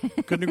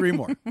 Couldn't agree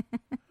more.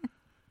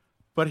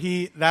 But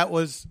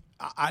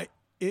I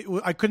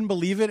couldn't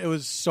believe it. It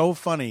was so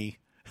funny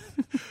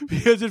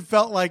because it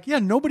felt like, yeah,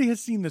 nobody has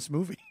seen this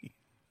movie.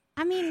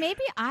 I mean,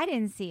 maybe I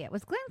didn't see it.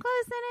 Was Glenn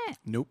Close in it?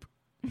 Nope.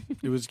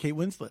 It was Kate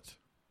Winslet.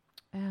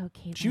 Oh,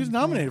 Kate She was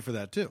nominated for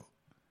that too.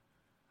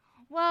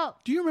 Well,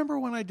 do you remember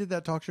when I did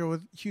that talk show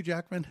with Hugh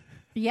Jackman?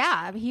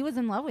 Yeah, he was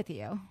in love with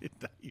you.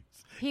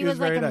 He was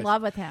like very in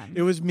love with him.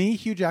 It was me,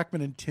 Hugh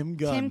Jackman, and Tim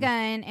Gunn.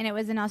 And it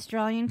was an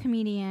Australian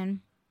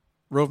comedian.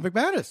 Rove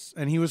McManus,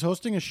 and he was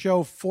hosting a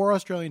show for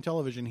Australian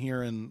television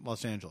here in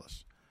Los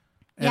Angeles.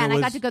 And I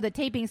got to go to the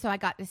taping, so I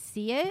got to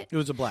see it. It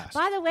was a blast.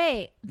 By the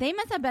way, they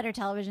must have better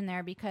television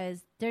there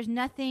because there's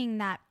nothing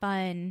that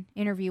fun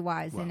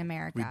interview-wise in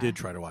America. We did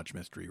try to watch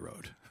Mystery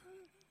Road.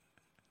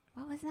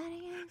 What was that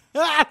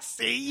again?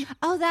 See?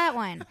 Oh, that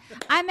one.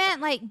 I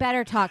meant like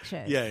better talk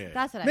shows. Yeah.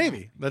 That's what I Maybe.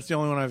 meant. That's the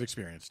only one I've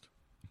experienced.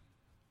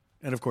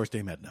 And, of course,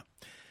 Dame Edna.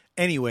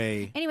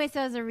 Anyway,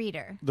 so as a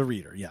reader. The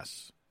reader,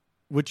 yes.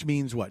 Which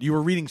means what? You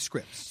were reading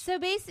scripts. So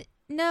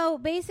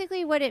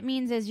basically what it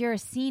means is you're a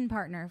scene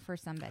partner for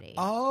somebody.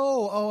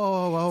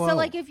 Oh. So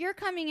like if you're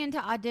coming into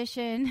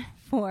audition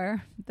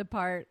for the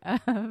part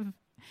of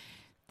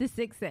The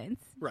Sixth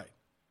Sense. Right.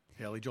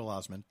 Haley Joel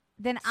Osment.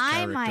 Then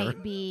I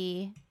might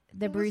be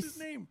the what Bruce. was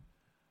his name?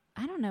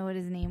 I don't know what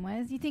his name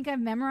was. You think I've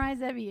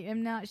memorized every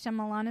M. Night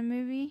Shyamalan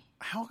movie?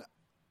 How?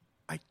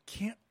 I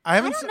can't. I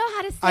don't know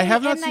how to say I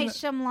have not M. Night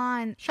seen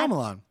Shyamalan.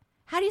 Shyamalan.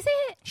 How do you say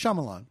it?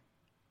 Shyamalan.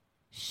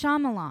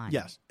 Shyamalan.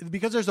 Yes.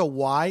 Because there's a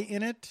Y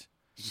in it.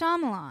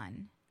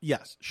 Shyamalan.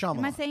 Yes. Shyamalan.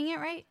 Am I saying it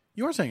right?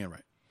 You are saying it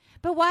right.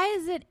 But why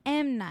is it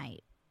M.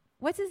 Night?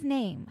 What's his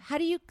name? How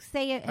do you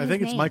say it? I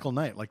think it's Michael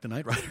Knight, like the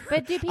Knight Rider.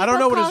 But do people I don't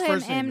know call what his him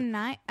first name M. is.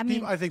 Night? I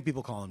mean, I think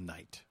people call him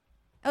Knight.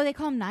 Oh, they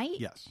call him Knight?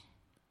 Yes.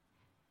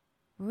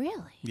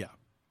 Really? Yeah.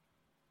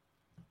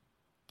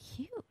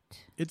 Cute.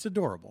 It's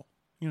adorable.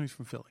 You know, he's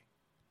from Philly.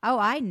 Oh,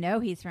 I know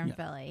he's from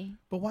Philly.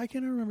 But why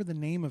can't I remember the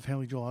name of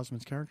Haley Joel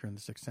Osment's character in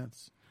The Sixth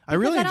Sense? I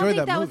really enjoyed that movie. I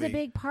don't think that was a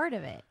big part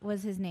of it,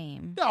 was his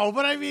name. No,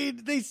 but I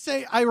mean, they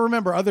say, I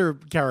remember other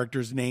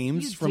characters'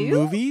 names from do?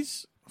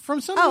 movies.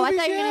 From some Oh, movies,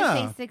 I thought you were yeah.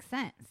 going to say Sixth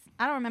Sense.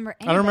 I don't remember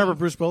anything. I don't remember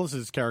Bruce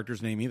Willis's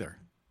character's name either.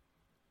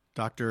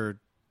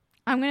 Dr.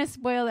 I'm going to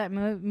spoil that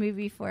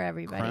movie for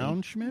everybody.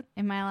 Crown Schmidt?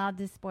 Am I allowed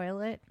to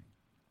spoil it?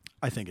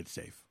 I think it's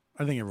safe.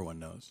 I think everyone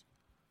knows.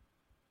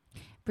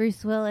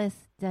 Bruce Willis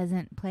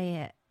doesn't play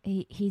it.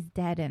 He's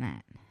dead in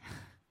it.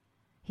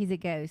 He's a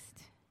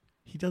ghost.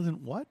 He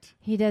doesn't what?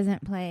 He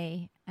doesn't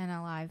play an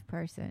alive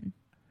person.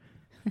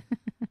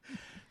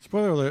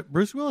 Spoiler alert,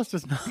 Bruce Willis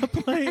does not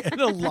play an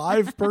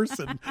alive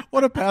person.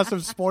 What a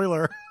passive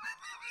spoiler.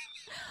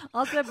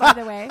 Also, by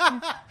the way,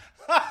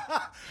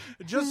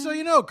 just so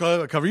you know,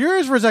 cover your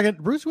ears for a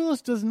second. Bruce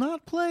Willis does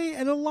not play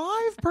an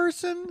alive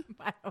person.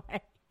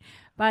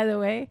 By the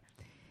way,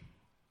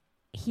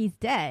 he's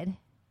dead.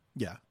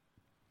 Yeah.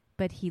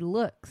 But he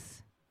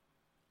looks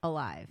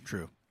alive.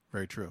 True.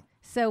 Very true.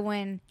 So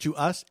when... To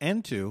us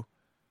and to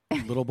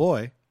little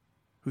boy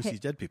who sees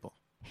dead people.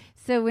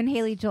 So when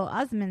Haley Joel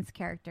Osment's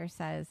character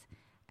says,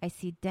 I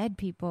see dead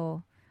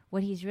people,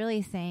 what he's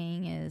really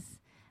saying is,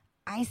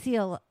 I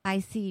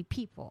see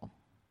people.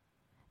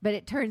 But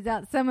it turns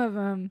out some of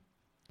them,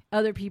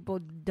 other people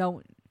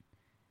don't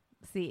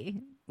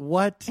see.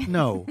 What?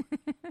 No.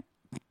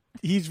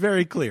 He's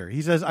very clear.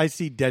 He says, I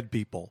see dead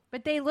people.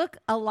 But they look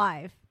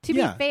alive. To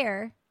be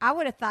fair, I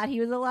would have thought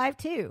he was alive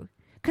too.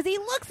 Because he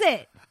looks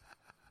it.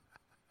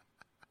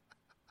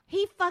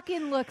 He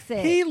fucking looks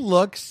it. He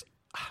looks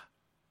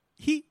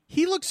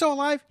so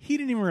alive, he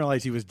didn't even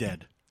realize he was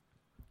dead.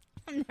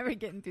 I'm never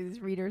getting through this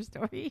reader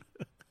story.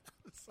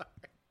 Sorry.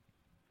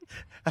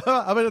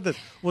 How about this?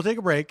 We'll take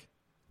a break.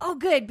 Oh,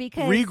 good,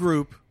 because...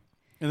 Regroup,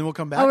 and then we'll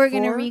come back. Oh, we're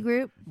going to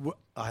regroup?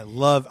 I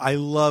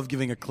love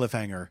giving a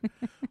cliffhanger.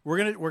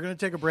 We're gonna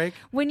take a break.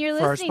 When you're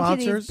listening to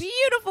these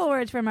beautiful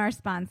words from our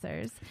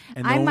sponsors,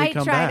 I might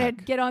try to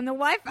get on the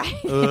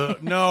Wi-Fi.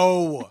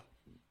 No,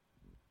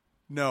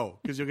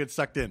 because you'll get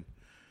sucked in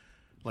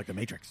like the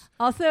Matrix.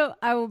 Also,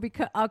 I'll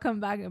come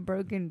back a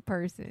broken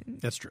person.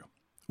 That's true.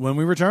 When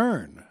we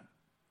return,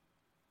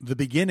 the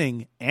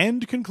beginning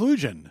and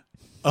conclusion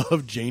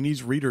of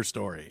Janie's reader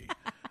story.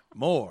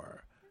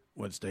 More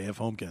when Stay F.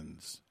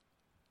 Homekins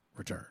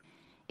return.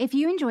 If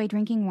you enjoy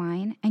drinking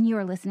wine and you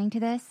are listening to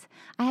this,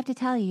 I have to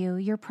tell you,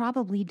 you're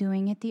probably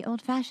doing it the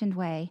old-fashioned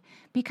way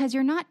because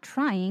you're not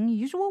trying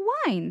usual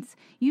wines.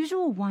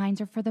 Usual wines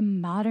are for the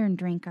modern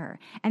drinker,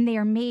 and they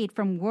are made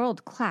from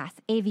world-class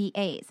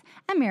AVAs,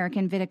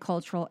 American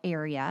Viticultural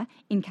Area,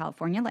 in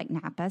California like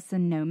Napa,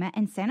 Sonoma,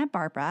 and Santa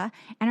Barbara,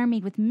 and are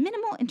made with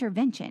minimal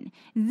intervention,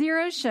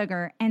 0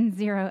 sugar, and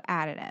 0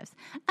 additives.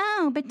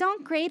 Oh, but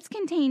don't grapes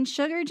contain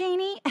sugar,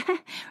 Janie?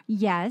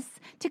 Yes.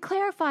 To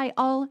clarify,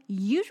 all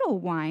usual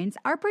wines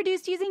are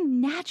produced using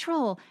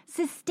natural,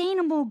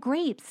 sustainable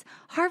grapes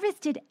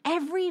harvested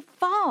every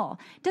fall.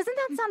 Doesn't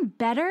that sound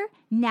better?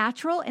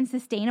 Natural and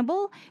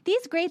sustainable?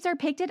 These grapes are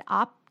picked at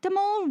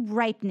optimal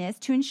ripeness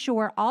to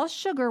ensure all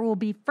sugar will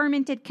be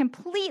fermented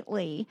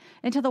completely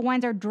until the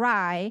wines are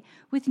dry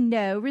with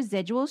no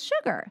residual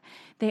sugar.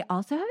 They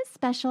also have a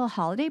special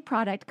holiday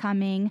product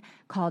coming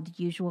called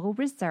Usual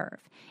Reserve.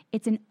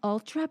 It's an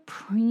ultra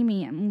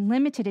premium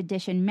limited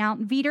edition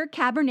Mount Veeder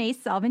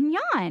Cabernet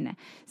Sauvignon.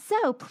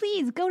 So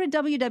please go to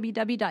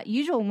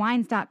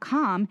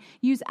www.usualwines.com,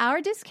 use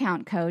our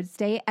discount code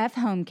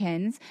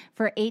STAYFHomekins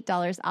for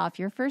 $8 off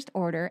your first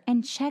order,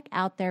 and check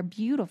out their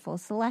beautiful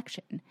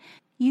selection.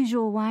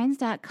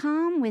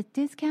 Usualwines.com with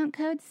discount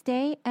code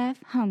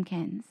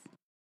STAYFHomekins.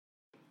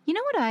 You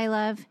know what I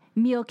love?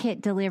 Meal kit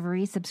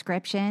delivery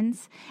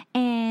subscriptions.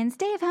 And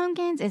Stay F.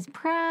 Homekins is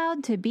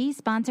proud to be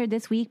sponsored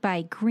this week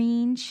by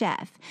Green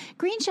Chef.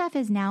 Green Chef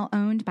is now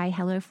owned by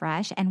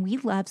HelloFresh, and we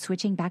love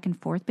switching back and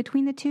forth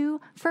between the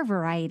two for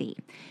variety.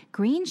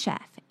 Green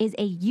Chef is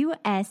a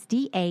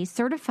USDA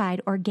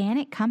certified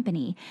organic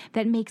company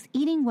that makes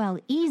eating well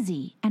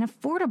easy and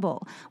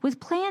affordable with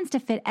plans to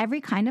fit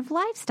every kind of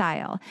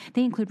lifestyle.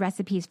 They include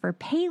recipes for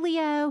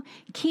paleo,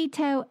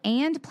 keto,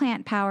 and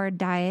plant-powered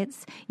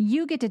diets.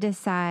 You get to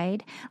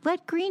decide.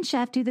 Let Green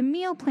Chef do the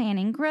meal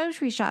planning,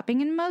 grocery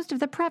shopping, and most of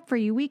the prep for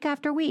you week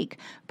after week.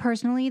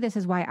 Personally, this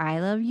is why I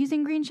love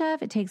using Green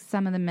Chef. It takes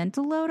some of the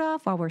mental load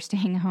off while we're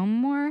staying home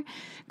more.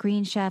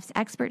 Green Chef's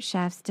expert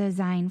chefs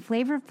design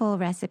flavorful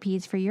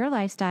recipes for your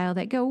lifestyle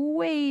that go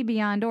way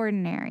beyond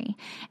ordinary.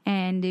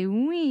 And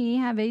we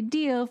have a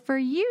deal for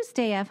you,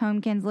 Stay F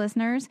Homekins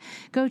listeners.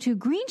 Go to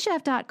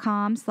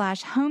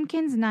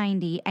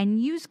greenchef.com/homekins90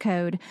 and use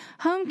code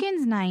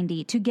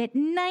homekins90 to get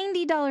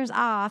 $90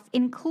 off,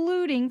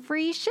 including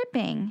free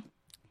shipping.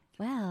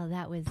 Well,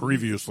 that was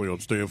previously on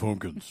Stay F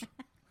Homekins.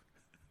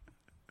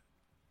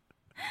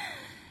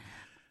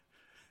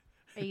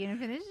 Are you going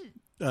to finish?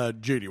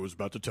 JD was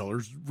about to tell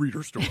her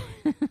reader story.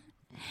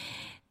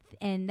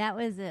 And that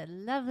was a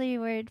lovely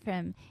word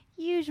from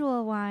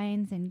Usual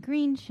Wines and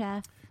Green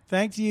Chef.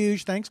 Thanks,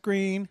 Yush. Thanks,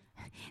 Green.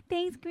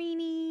 Thanks,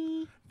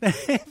 Greenie.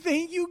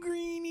 Thank you,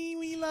 Greenie.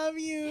 We love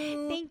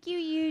you. Thank you,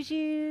 Yush.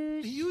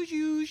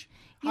 Yush.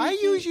 Hi,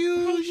 Yush.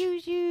 Hi,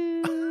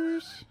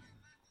 Yush.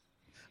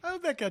 I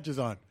hope that catches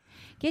on.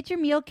 Get your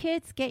meal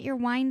kits. Get your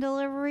wine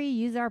delivery.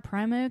 Use our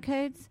promo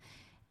codes.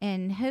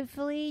 And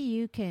hopefully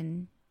you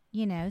can,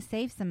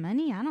 save some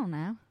money. I don't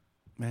know.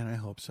 Man, I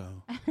hope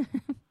so.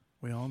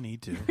 We all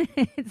need to.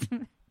 It's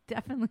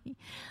definitely.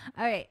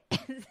 All right.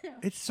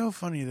 It's so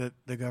funny that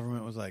the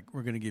government was like,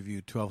 we're going to give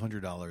you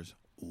 $1,200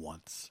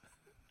 once.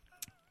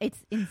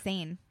 It's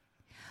insane.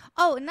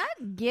 Oh,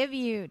 not give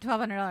you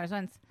 $1,200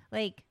 once.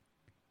 Like,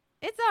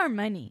 it's our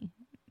money.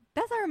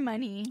 That's our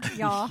money,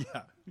 y'all.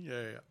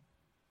 Yeah.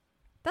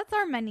 That's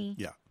our money.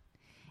 Yeah.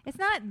 It's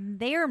not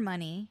their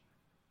money.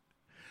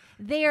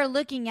 They are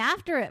looking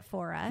after it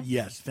for us.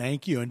 Yes,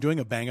 thank you. And doing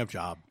a bang-up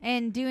job.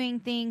 And doing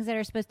things that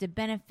are supposed to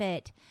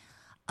benefit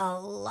a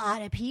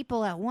lot of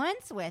people at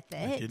once with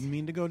it. I didn't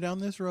mean to go down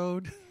this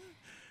road.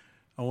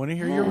 I want to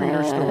hear your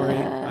reader story.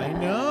 I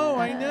know.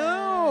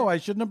 I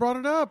shouldn't have brought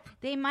it up.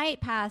 They might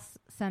pass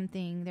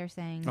something, they're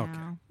saying now. Okay.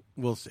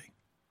 We'll see.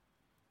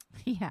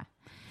 Yeah.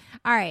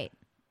 All right.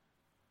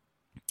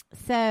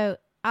 So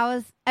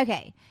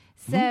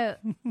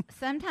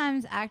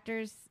sometimes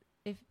actors,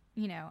 if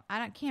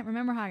can't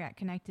remember how I got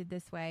connected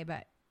this way,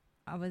 but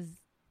it was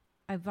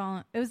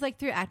like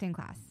through acting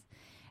class.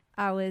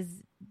 I was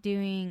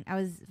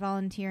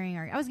volunteering,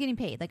 or I was getting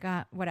paid like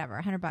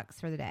 $100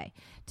 for the day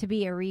to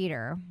be a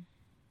reader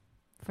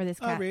for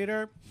this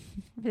reader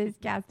for this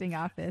casting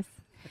office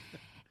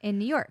in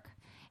New York.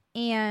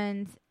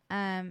 And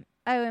and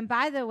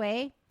by the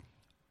way,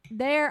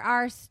 there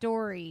are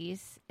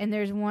stories, and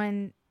there's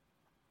one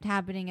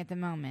happening at the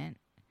moment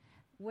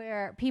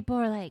where people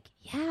are like,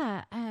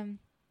 yeah, I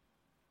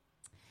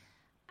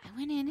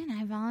went in and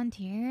I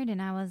volunteered,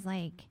 and I was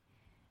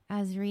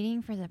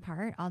reading for the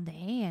part all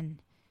day,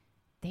 and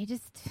they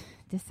just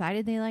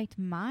decided they liked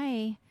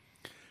my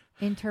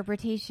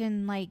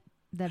interpretation like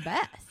the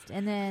best.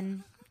 And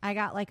then I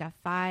got like a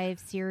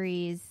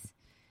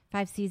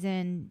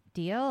 5-season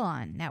deal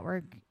on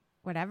network,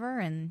 whatever,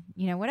 and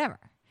whatever.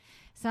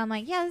 So I'm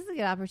like, yeah, this is a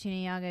good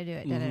opportunity. I'll go do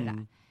it.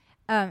 Mm-hmm.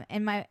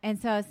 And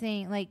so I was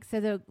saying, like,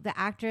 so the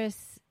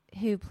actress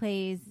who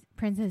plays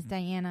Princess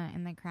Diana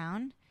in The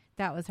Crown,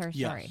 that was her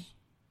story. Yes.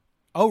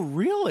 Oh,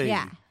 really?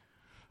 Yeah.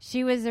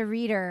 She was a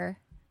reader.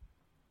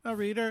 A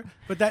reader?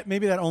 But that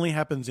only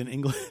happens in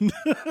England.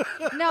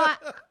 No.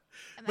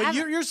 But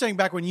you're saying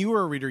back when you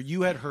were a reader,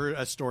 you had heard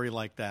a story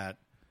like that.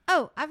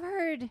 Oh, I've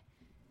heard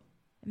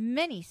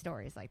many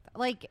stories like that.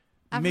 Like,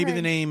 maybe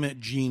the name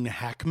Gene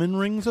Hackman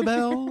rings a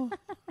bell?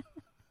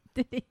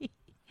 Did he?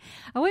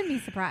 I wouldn't be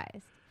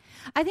surprised.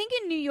 I think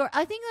in New York,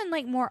 in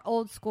like more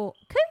old school.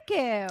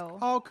 Cuckoo.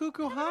 Oh,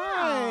 Cuckoo,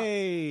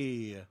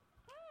 hi.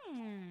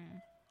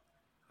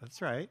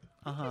 That's right.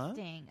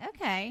 Interesting.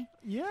 Okay.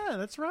 Yeah,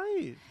 that's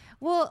right.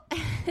 Well,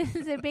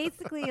 so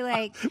basically,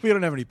 like, we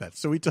don't have any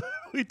pets, so we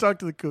talk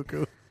to the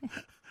cuckoo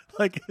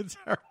like it's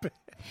our pet.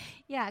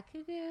 Yeah,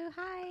 Cuckoo,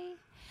 hi.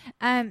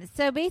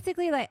 So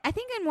basically, like, I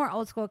think in more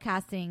old school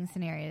casting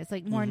scenarios,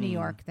 like more New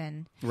York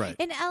than right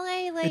in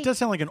LA. Like, it does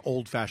sound like an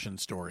old fashioned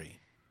story,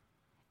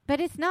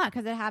 but it's not,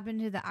 because it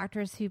happened to the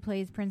actress who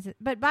plays Princess.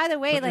 But by the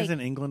way, but like,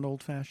 isn't England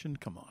old fashioned?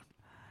 Come on.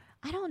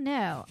 I don't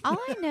know. All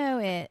I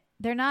know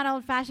they're not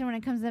old fashioned when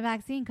it comes to the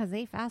vaccine, because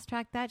they fast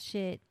tracked that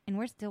shit, and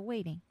we're still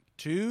waiting.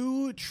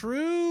 Too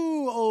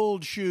true,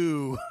 old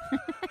shoe.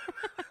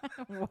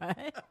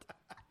 What?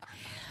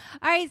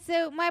 All right,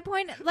 so my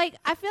point, like,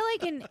 I feel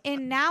like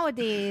in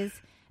nowadays,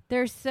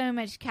 there's so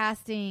much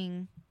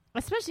casting,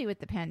 especially with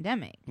the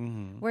pandemic,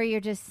 where you're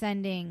just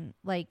sending,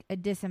 like, a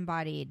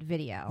disembodied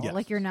video. Yes.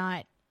 Like, you're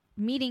not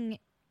making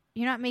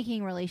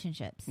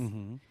relationships.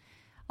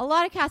 A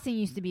lot of casting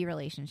used to be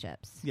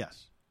relationships.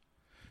 Yes.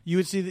 You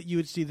would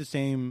see the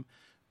same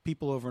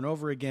people over and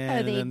over again,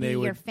 and then they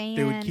would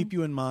keep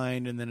you in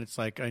mind, and then it's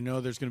like, I know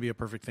there's going to be a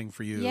perfect thing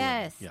for you.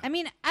 Yes. And, yeah. I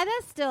mean,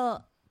 that's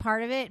still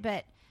part of it,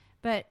 but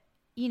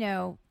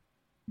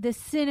the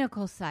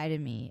cynical side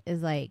of me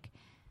is like,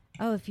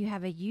 oh, if you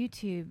have a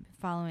YouTube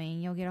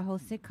following, you'll get a whole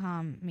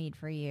sitcom made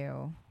for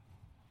you.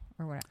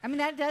 Or whatever. I mean,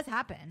 that does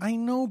happen. I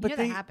know, but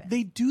that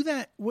they do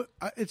that.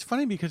 It's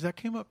funny because that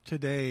came up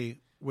today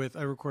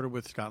I recorded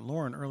with Scott and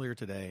Lauren earlier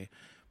today,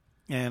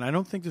 and I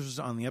don't think this was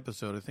on the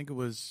episode. I think it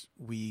was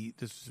this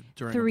was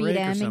during a break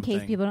or something. In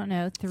case people don't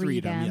know,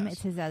 Threedom. Yes.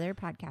 It's his other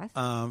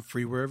podcast.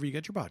 Free wherever you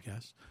get your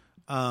podcasts.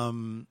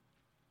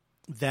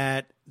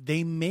 That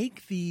they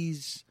make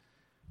these,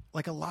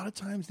 like a lot of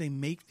times they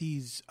make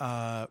these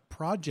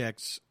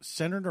projects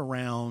centered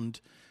around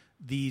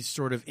these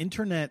sort of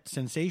internet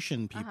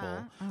sensation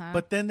people,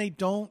 but then they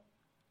don't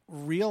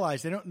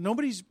realize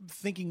nobody's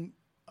thinking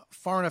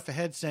far enough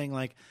ahead saying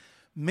like,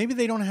 maybe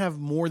they don't have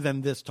more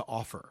than this to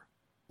offer.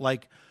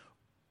 Like,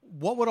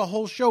 what would a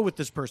whole show with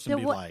this person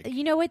be like?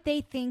 You know what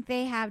they think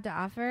they have to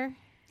offer?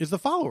 Is the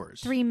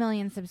followers. 3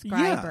 million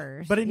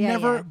subscribers. Yeah, but it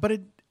never, but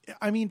it,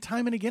 I mean,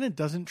 time and again, it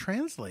doesn't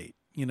translate,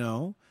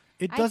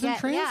 It doesn't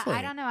translate. Yeah,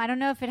 I don't know. I don't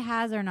know if it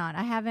has or not.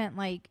 I haven't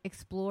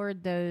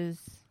explored those.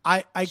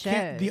 I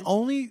can't. The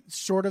only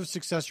sort of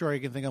success story I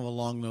can think of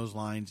along those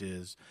lines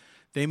is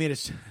they made a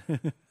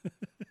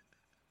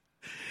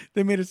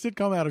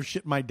sitcom out of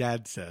shit my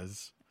dad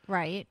says.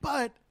 Right.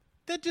 But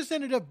that just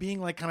ended up being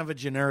like kind of a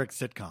generic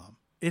sitcom.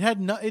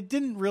 It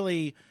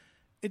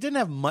didn't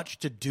have much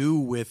to do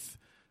with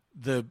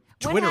the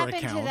Twitter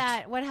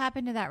account. What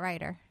happened to that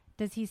writer?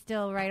 Does he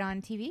still write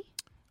on TV?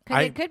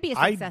 It could be a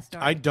success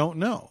story. I don't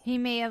know. He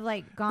may have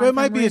gone. Well, it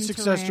might be a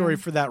success story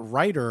for that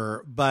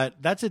writer,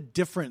 but that's a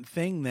different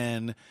thing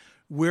than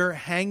we're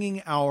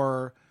hanging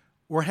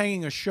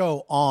a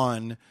show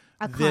on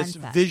this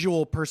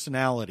visual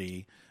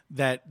personality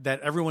that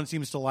everyone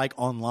seems to like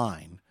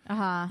online.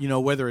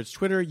 Whether it's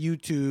Twitter,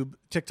 YouTube,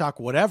 TikTok,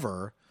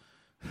 whatever.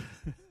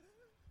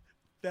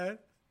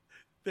 That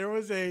there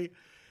was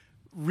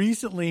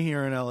recently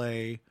here in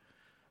LA.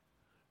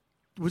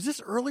 Was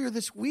this earlier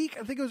this week?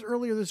 I think it was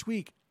earlier this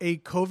week. A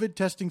COVID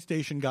testing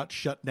station got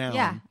shut down.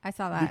 Yeah, I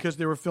saw that. Because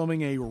they were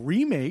filming a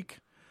remake,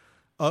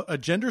 a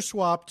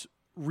gender-swapped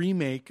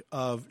remake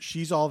of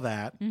She's All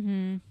That,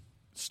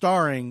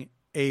 starring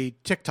a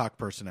TikTok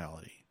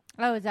personality.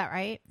 Oh, is that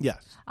right?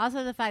 Yes.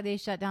 Also, the fact they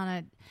shut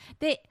down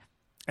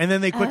and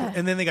then they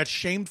got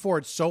shamed for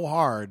it so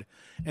hard,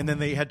 and then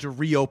they had to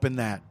reopen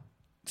that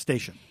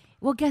station.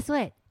 Well, guess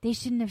what? They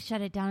shouldn't have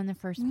shut it down in the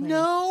first place.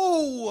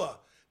 No.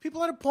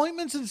 People had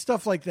appointments and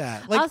stuff like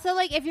that. Also,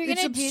 if you're going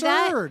to do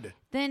that,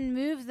 then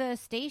move the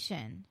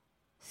station.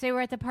 Say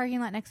we're at the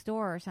parking lot next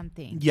door or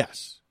something.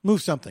 Yes.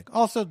 Move something.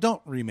 Also,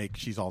 don't remake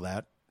She's All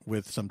That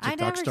with some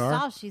TikTok star. I never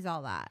saw She's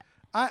All That.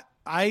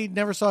 I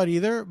never saw it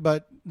either,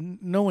 but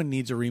no one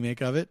needs a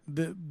remake of it.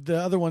 The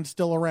other one's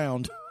still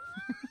around.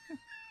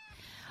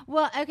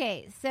 Well,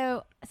 okay,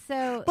 so.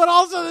 But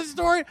also the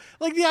story,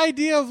 the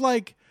idea of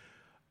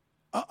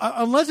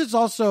unless it's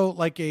also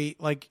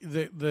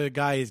the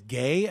guy is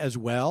gay as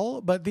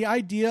well, but the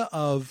idea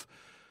of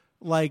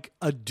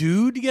a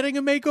dude getting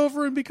a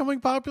makeover and becoming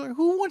popular,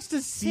 who wants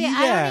to see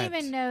that? I don't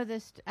even know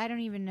this. I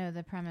don't even know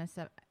the premise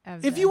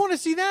of. If you want to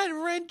see that,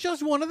 rent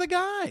just one of the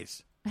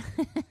guys,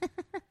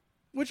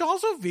 which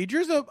also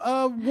features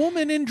a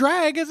woman in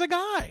drag as a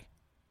guy.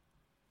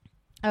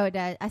 Oh, it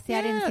does. Yes.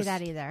 I didn't see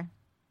that either.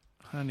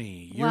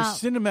 Honey, your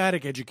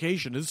cinematic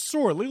education is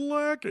sorely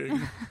lacking.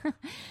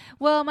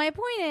 Well, my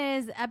point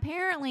is,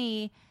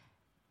 apparently,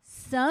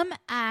 some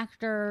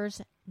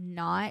actors,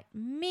 not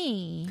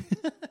me,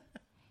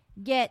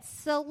 get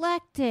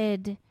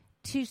selected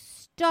to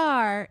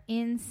star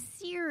in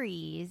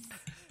series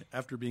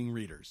after being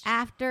readers.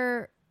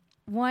 After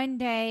one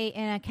day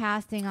in a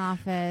casting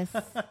office.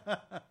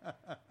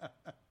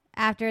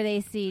 After they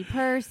see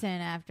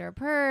person after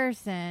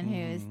person who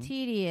is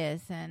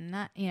tedious and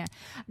not,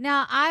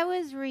 Now, I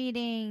was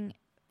reading...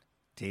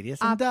 Tedious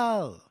and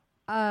dull.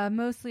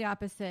 Mostly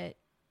opposite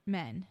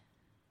men.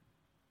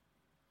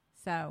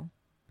 So,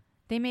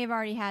 they may have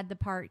already had the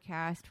part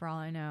cast, for all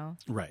I know.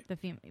 Right. The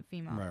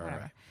female.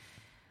 Right.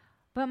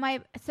 But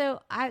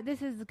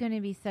this is going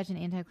to be such an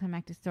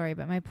anticlimactic story,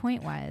 but my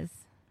point was,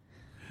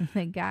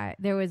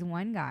 there was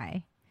one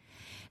guy.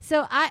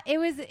 So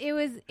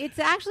it's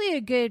actually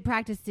a good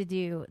practice to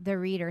do the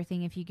reader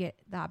thing if you get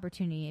the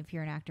opportunity, if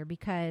you're an actor,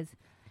 because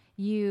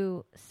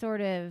you sort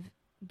of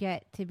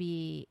get to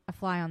be a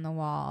fly on the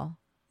wall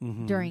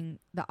during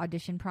the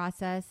audition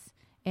process,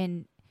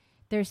 and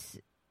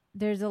there's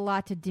a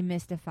lot to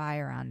demystify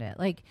around it.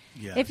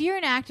 If you're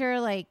an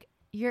actor,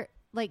 you're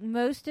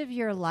most of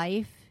your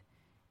life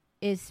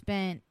is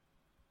spent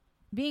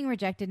being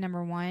rejected,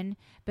 number one,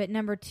 but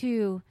number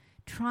two,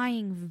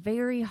 trying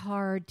very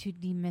hard to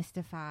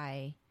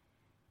demystify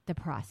the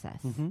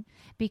process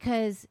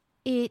because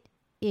it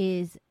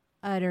is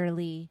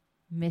utterly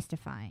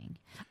mystifying.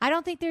 I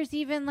don't think there's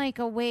even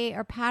a way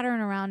or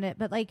pattern around it,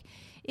 but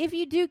if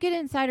you do get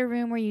inside a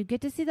room where you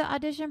get to see the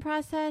audition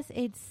process,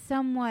 it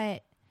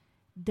somewhat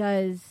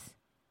does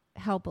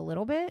help a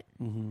little bit,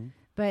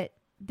 but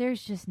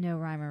there's just no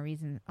rhyme or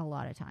reason a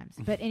lot of times.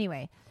 But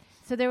anyway,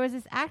 so there was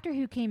this actor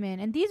who came in,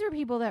 and these were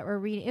people that were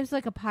reading. It was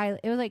like a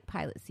pilot. It was like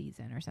pilot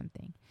season or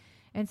something.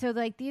 And so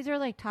like these are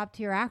like top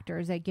tier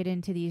actors that get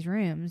into these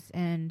rooms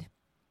and,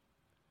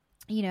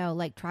 you know,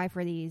 like try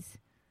for these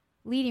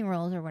leading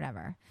roles or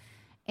whatever.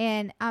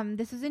 And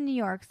this was in New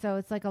York, so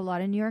it's like a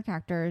lot of New York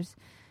actors.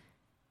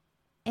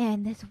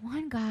 And this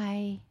one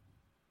guy,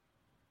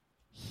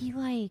 he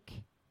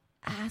like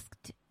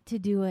asked to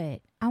do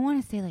it, I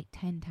want to say like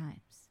 10 times.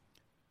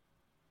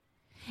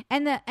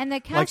 And the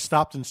cast, like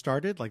stopped and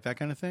started, like that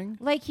kind of thing.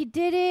 Like he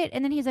did it,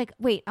 and then he's like,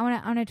 "Wait, I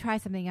want to try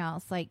something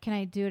else. Like, can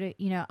I do it?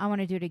 You know, I want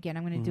to do it again.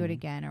 I'm going to do it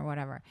again, or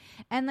whatever."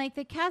 And like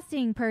the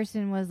casting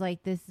person was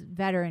like this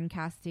veteran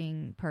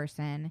casting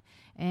person,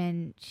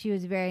 and she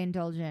was very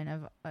indulgent.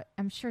 Of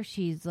I'm sure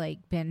she's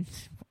like been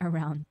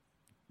around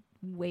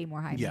way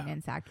more high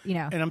maintenance act, you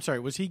know. And I'm sorry,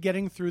 was he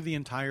getting through the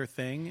entire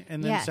thing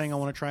and then saying, "I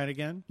want to try it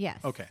again"? Yes.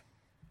 Okay.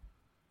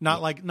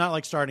 Not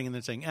like starting and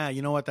then saying,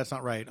 you know what, that's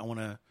not right. I want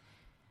to.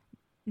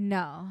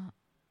 No,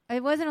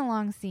 it wasn't a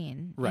long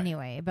scene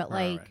anyway, but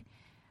like,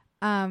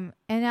 and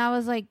I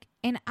was like,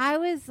 and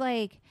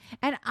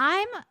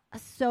I'm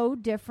so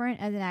different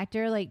as an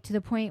actor, like to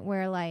the point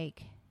where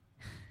like,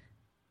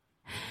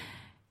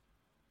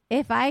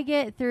 if I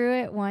get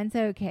through it once,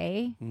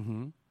 okay.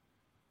 Mm-hmm.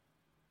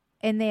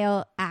 And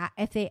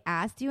if they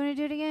ask, do you want to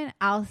do it again?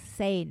 I'll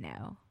say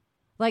no.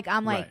 Like,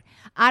 I'm like,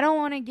 I don't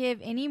want to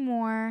give any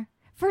more.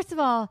 First of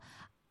all,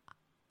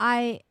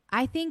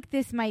 I think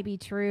this might be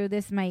true.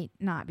 This might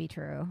not be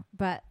true.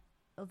 But,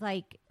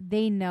 like,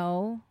 they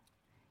know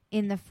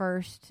in the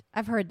first...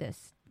 I've heard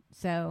this,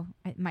 so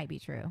it might be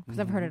true. Because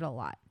I've heard it a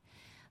lot.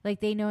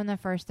 Like, they know in the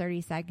first 30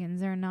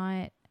 seconds or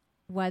not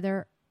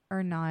whether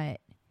or not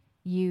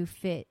you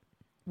fit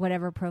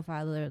whatever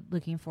profile they're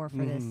looking for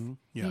this.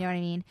 Yeah. You know what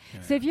I mean?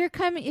 Yeah. So if you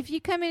come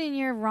in and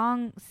you're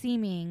wrong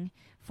seeming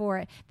for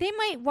it, they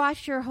might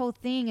watch your whole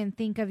thing and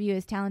think of you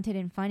as talented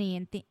and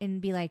funny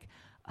and be like,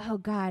 oh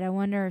God, I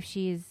wonder if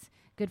she's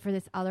good for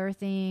this other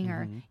thing,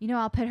 or, you know,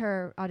 I'll put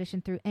her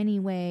audition through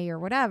anyway or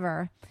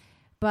whatever.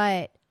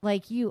 But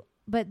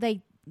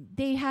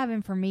they have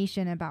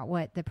information about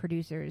what the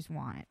producers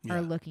want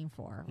or looking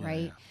for.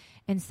 Right. Yeah.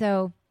 And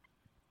so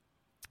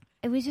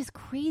it was just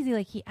crazy.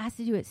 Like, he asked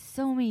to do it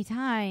so many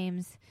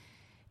times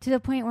to the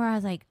point where I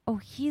was like, oh,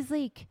 he's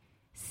like,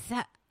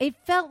 it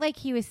felt like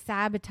he was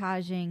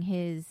sabotaging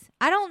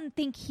I don't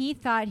think he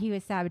thought he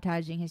was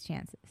sabotaging his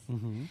chances.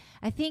 Mm-hmm.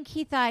 I think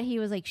he thought he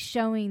was like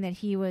showing that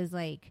he was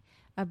like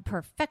a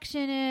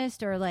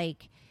perfectionist, or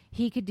like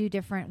he could do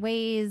different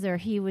ways, or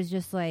he was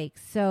just like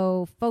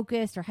so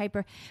focused or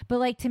hyper. But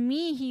like, to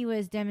me, he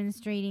was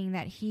demonstrating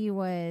that he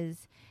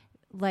was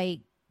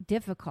like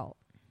difficult.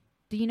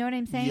 Do you know what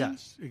I'm saying?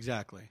 Yes,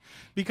 exactly.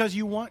 Because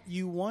you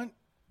want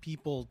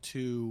people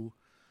to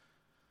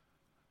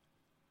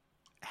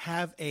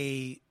have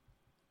a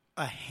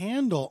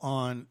handle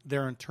on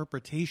their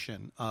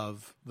interpretation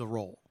of the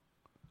role.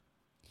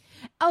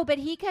 Oh, but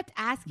he kept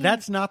asking.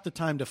 That's not the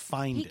time to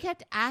find it. He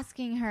kept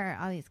asking her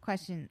all these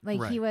questions.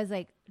 Like, he was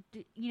like,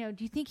 do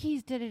you think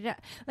he's da-da-da?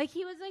 Like,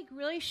 he was like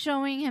really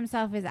showing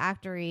himself as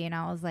actory, and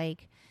I was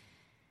like,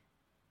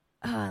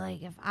 oh,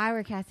 like, if I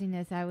were casting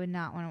this, I would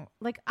not want to.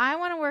 Like, I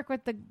want to work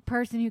with the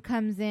person who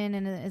comes in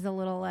and is a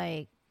little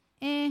like,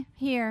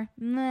 here,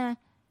 meh,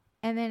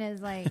 and then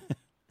is like,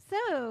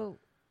 so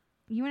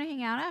you want to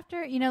hang out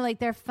after? You know, like,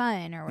 they're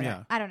fun or whatever.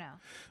 Yeah. I don't know.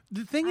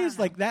 The thing is,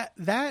 like, that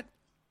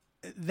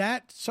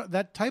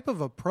type of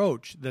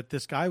approach that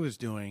this guy was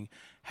doing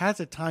has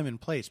a time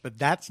and place, but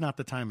that's not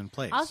the time and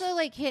place. Also,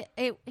 like,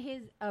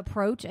 his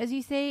approach, as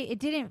you say, it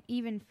didn't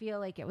even feel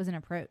like it was an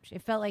approach.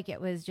 It felt like it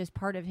was just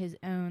part of his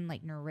own,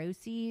 like,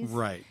 neuroses.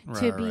 Right.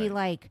 To be,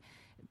 like,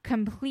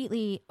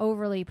 completely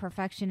overly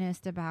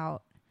perfectionist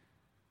about,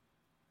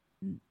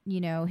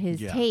 you know, his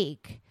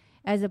take,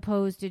 as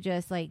opposed to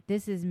just, like,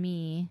 this is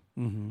me.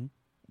 Mm-hmm.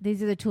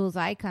 These are the tools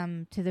I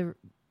come to the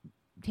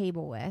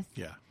table with.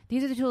 Yeah.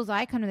 These are the tools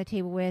I come to the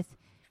table with.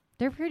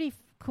 They're pretty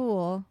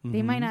cool. Mm-hmm.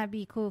 They might not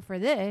be cool for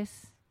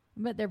this,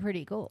 but they're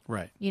pretty cool.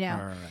 Right. You know?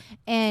 Right.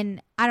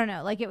 And I don't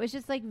know. Like, it was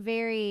just like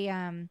very,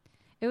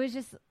 it was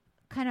just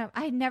kind of,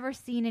 I had never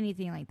seen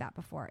anything like that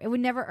before. It would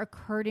never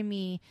occur to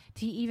me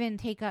to even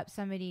take up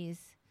somebody's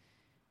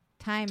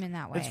time in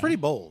that way. It's pretty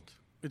bold.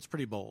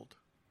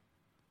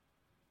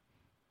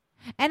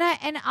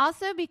 And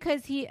also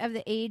because of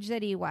the age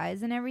that he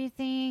was and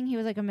everything, he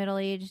was like a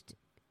middle-aged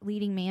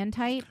leading man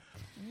type.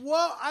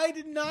 Well, I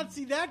did not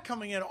see that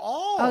coming at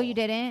all. Oh, you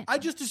didn't? I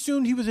just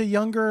assumed he was a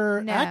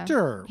younger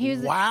actor. He was,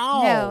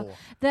 wow.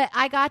 No,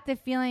 I got the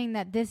feeling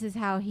that this is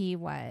how he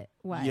was.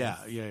 Yeah.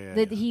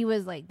 That he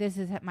was like, this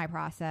is my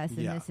process,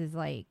 and this is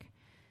like,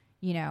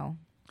 you know.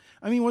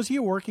 I mean, was he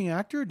a working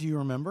actor? Do you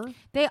remember?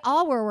 They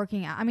all were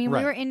working out. I mean,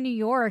 we were in New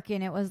York,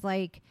 and it was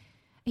like,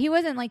 he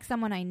wasn't like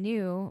someone I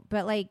knew,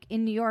 but like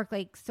in New York,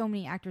 like so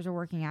many actors are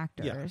working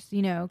actors,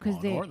 you know, because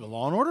the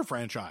Law and Order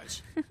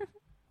franchise.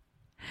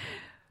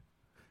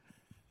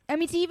 I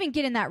mean, to even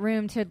get in that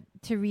room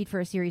to read for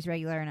a series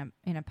regular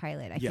in a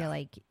pilot, I feel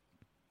like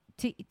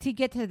to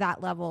get to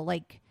that level,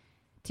 like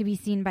to be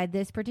seen by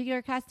this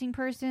particular casting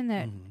person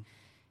that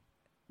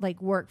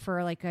like work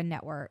for like a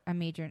network, a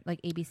major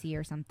like ABC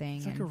or something.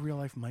 It's like a real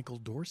life Michael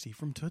Dorsey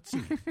from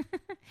Tootsie.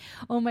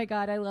 Oh my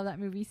God, I love that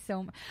movie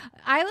so much.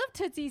 I love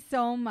Tootsie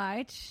so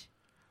much.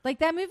 Like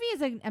that movie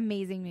is an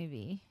amazing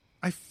movie.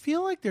 I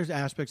feel like there's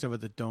aspects of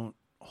it that don't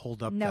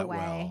hold up that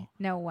well.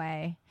 No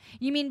way.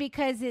 You mean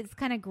because it's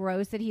kind of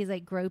gross that he's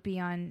like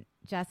gropey on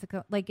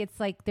Jessica? Like it's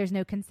like there's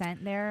no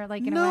consent there.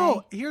 Like in a way?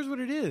 No, here's what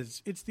it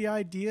is. It's the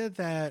idea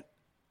that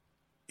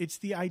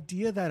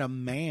a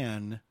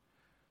man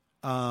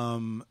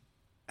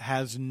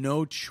has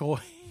no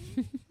choice.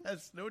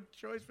 Has no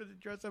choice but to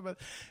dress up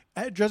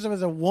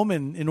as a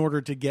woman in order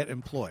to get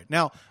employed.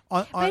 Now,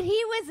 but he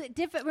was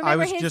difficult. I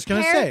was just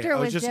going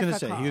to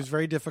say he was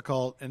very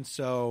difficult, and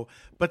so.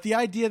 But the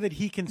idea that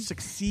he can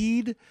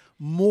succeed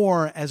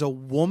more as a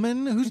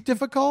woman who's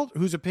difficult,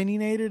 who's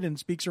opinionated and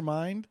speaks her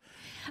mind.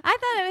 I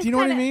thought it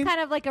was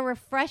kind of like a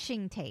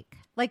refreshing take.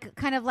 Like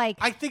kind of like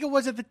I think it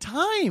was at the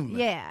time.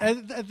 Yeah,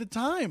 at the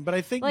time. But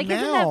I think like now,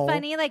 isn't that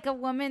funny? Like a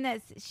woman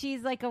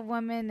she's like a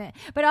woman,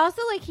 but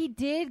also like he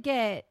did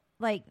get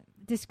like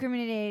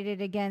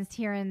discriminated against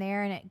here and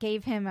there, and it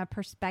gave him a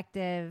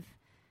perspective.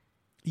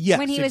 Yes,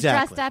 when he was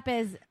dressed up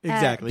as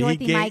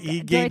Dorothy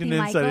he gained an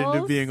insight Michaels.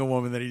 into being a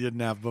woman that he didn't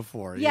have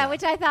before. Yeah,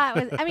 which I thought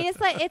was. I mean,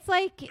 it's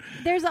like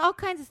there's all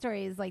kinds of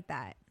stories like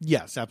that.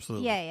 Yes,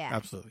 absolutely. Yeah,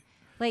 absolutely.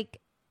 Like,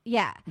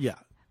 yeah.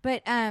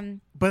 But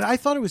I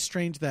thought it was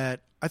strange I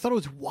thought it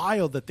was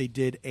wild that they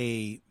did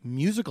a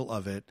musical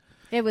of it.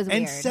 It was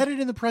and weird. set it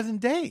in the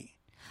present day.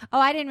 Oh,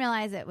 I didn't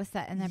realize it was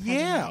set in the present day.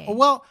 Yeah,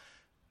 well,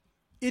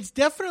 it's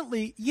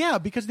definitely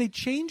because they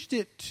changed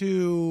it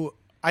to.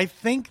 I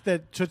think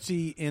that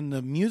Tootsie in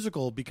the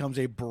musical becomes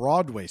a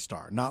Broadway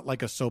star, not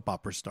like a soap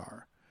opera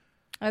star.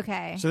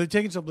 Okay. So they're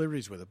taking some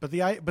liberties with it, but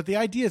the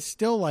idea is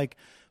still like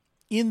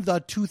in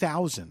the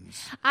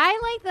 2000s.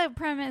 I like the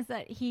premise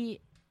that he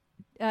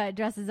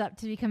dresses up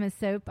to become a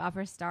soap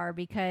opera star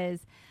because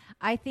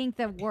I think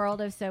the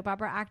world of soap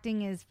opera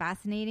acting is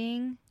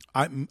fascinating.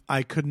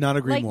 I could not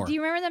agree more. Do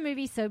you remember the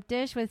movie Soap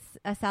Dish with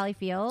Sally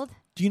Field?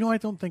 Do you know I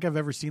don't think I've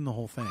ever seen the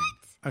whole thing. What?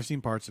 I've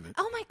seen parts of it.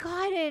 Oh my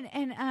God,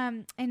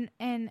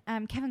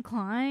 and Kevin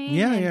Kline.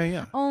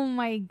 Yeah. Oh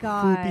my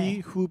God.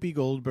 Whoopi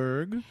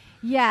Goldberg.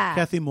 Yeah.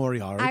 Kathy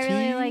Moriarty. I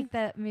really like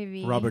that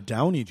movie. Robert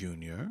Downey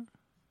Jr.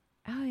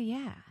 Oh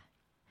yeah.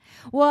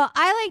 Well,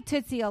 I like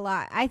Tootsie a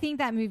lot. I think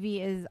that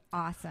movie is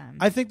awesome.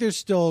 I think there's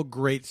still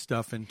great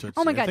stuff in Tootsie.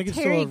 Oh my God, I think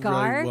Terry it's still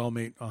Garr. really well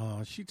made.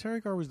 Oh, Terry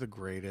Garr was the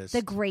greatest.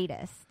 The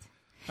greatest.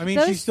 I mean,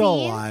 Those she's still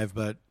scenes, alive,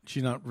 but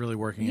she's not really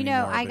working you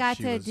anymore. know, I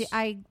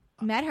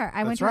met her.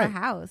 I went to her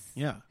house.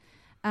 Yeah.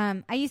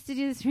 I used to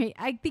do this.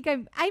 I think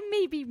I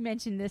maybe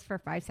mentioned this for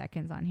 5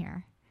 seconds on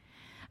here.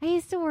 I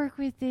used to work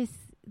with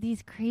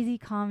these crazy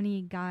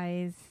comedy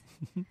guys.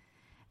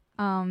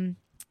 Some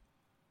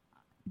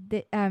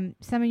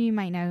of you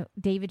might know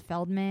David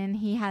Feldman.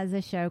 He has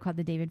a show called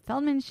The David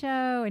Feldman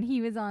Show, and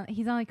he's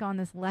on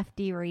this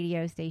lefty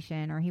radio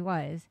station, or he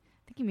was.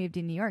 I think he moved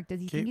to New York. Does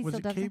he think he still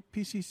does it?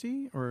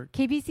 KPCC or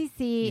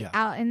KPCC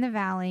out in the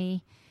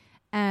valley,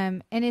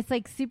 and it's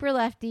like super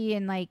lefty,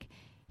 and like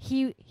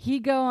he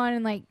go on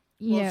and like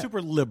it's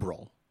super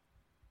liberal.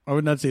 I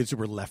would not say it's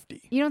super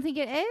lefty. You don't think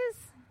it is?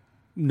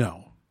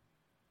 No,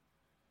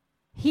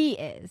 he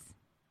is.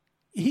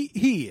 He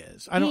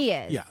is. He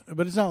is. Yeah,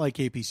 but it's not like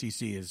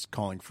KPCC is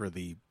calling for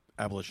the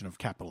abolition of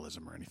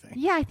capitalism or anything.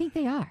 Yeah, I think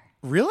they are.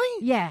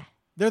 Really? Yeah.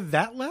 They're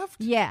that left?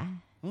 Yeah.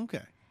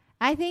 Okay.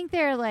 I think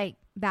they're like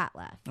that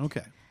left.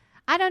 Okay.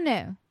 I don't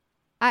know.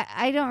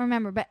 I don't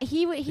remember, but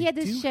he had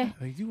this show.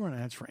 They do run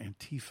ads for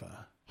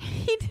Antifa.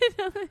 He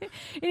did.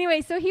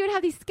 Anyway, so he would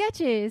have these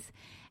sketches,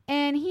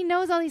 and he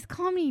knows all these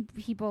comedy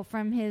people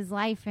from his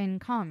life in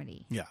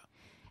comedy. Yeah.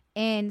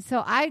 And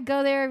so I'd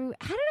go there.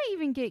 How did I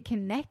even get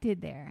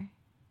connected there?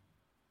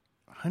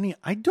 Honey,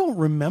 I don't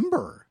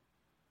remember.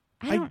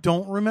 I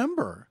don't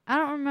remember. I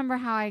don't remember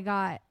how I'd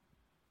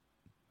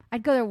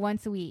go there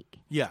once a week.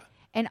 Yeah.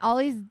 And all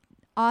these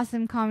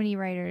awesome comedy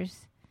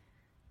writers,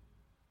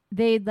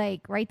 they'd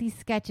like write these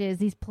sketches,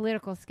 these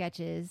political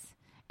sketches,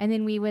 and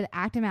then we would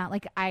act them out.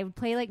 Like I would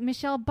play like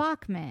Michelle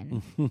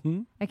Bachmann.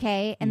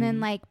 Okay. And then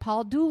like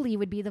Paul Dooley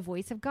would be the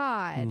voice of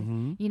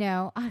God. You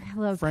know, I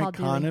love Frank Paul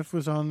Dooley. Conniff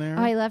was on there.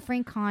 Oh, I love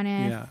Frank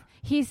Conniff. Yeah.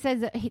 He says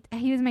that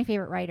he was my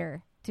favorite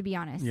writer, to be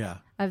honest. Yeah.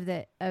 Of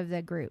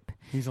the group.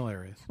 He's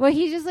hilarious. Well,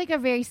 he's just like a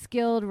very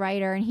skilled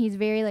writer, and he's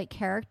very like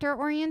character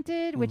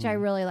oriented, which I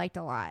really liked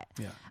a lot.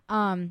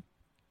 Yeah.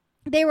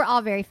 They were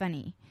all very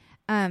funny.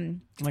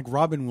 Like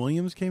Robin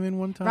Williams came in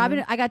one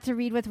time. I got to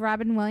read with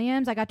Robin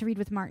Williams. I got to read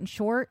with Martin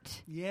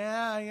Short.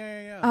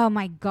 Yeah. Oh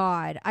my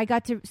God. We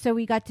got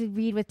to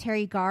read with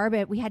Terry Garr,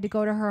 but we had to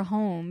go to her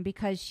home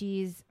because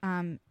she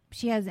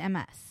has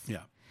MS.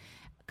 Yeah.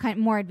 Kind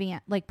of more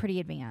advanced, like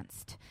pretty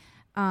advanced.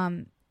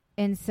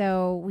 And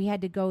so we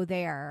had to go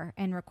there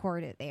and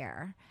record it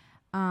there.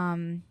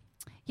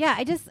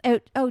 Yeah,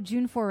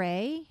 June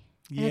Foray.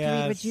 I got to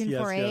read with June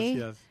Foray.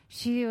 Yes.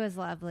 She was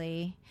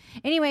lovely.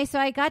 Anyway, so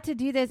I got to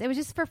do this. It was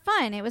just for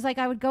fun. It was like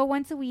I would go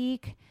once a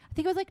week. I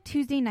think it was like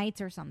Tuesday nights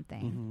or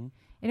something. Mm-hmm.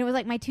 And it was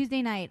like my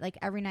Tuesday night, like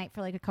every night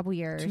for like a couple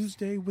years.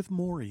 Tuesday with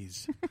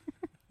Maury's.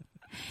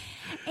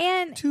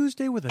 And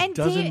Tuesday with a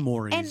dozen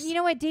Maury's. And you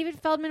know what? David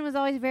Feldman was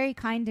always very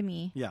kind to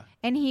me. Yeah.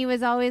 And he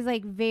was always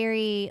like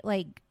very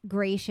like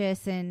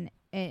gracious and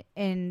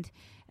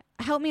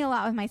helped me a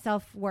lot with my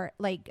self-worth,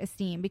 like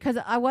esteem, because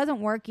I wasn't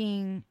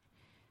working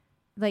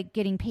like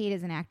getting paid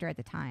as an actor at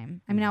the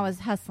time. I mean, I was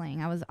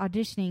hustling. I was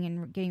auditioning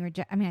and getting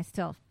rejected. I mean,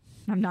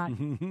 I'm not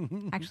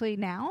actually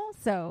now.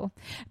 So,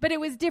 but it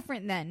was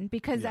different then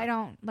because I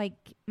don't like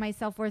my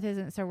self-worth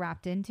isn't so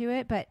wrapped into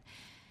it. But,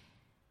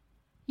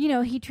 you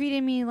know, he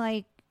treated me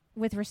like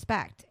with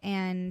respect,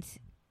 and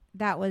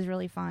that was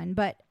really fun.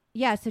 But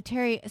yeah, so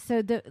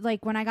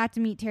when I got to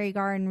meet Terry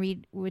Garr and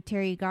read with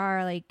Terry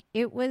Garr, like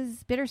it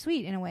was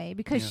bittersweet in a way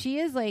because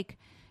she's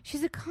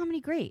a comedy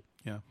great.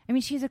 Yeah. I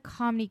mean, she's a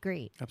comedy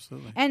great.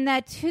 Absolutely. And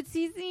that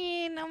Tootsie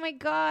scene, oh my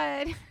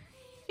God.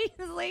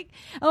 He's like,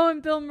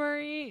 and Bill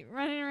Murray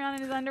running around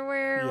in his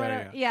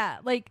underwear. Yeah.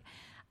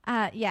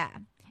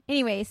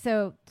 Anyway,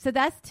 so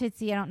that's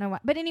Tootsie. I don't know why.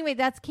 But anyway,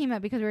 that came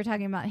up because we were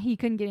talking about he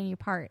couldn't get any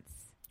parts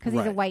because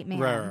he's a white man.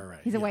 Right.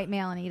 He's a white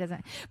male and he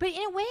doesn't. But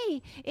in a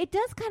way, it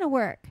does kind of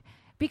work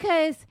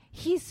because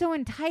he's so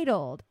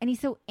entitled and he's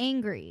so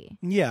angry.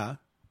 Yeah.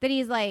 That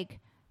he's like,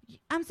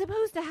 I'm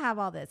supposed to have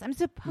all this. I'm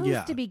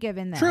supposed to be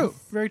given this. True.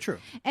 Very true.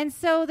 And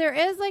so there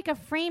is like a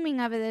framing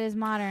of it that is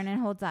modern and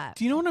holds up.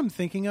 Do you know what I'm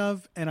thinking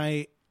of? And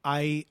I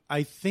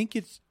think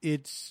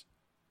it's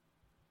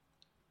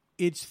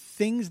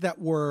things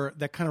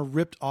that kind of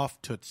ripped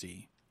off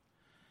Tootsie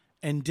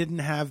and didn't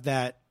have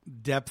that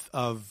depth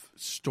of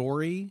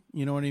story.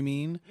 You know what I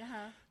mean?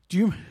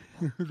 Uh-huh.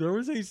 There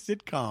was a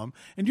sitcom,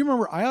 and do you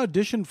remember I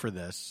auditioned for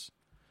this?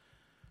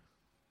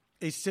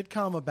 A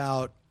sitcom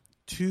about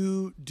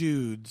two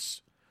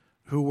dudes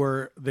who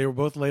were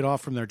both laid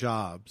off from their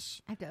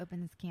jobs. I have to open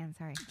this can.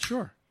 Sorry.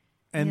 Sure.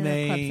 And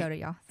they club soda,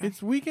 y'all. Sorry.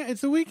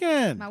 It's the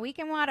weekend. My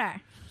weekend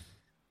water.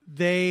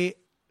 They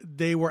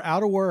were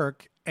out of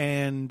work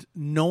and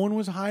no one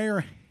was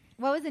hiring.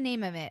 What was the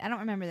name of it? I don't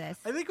remember this.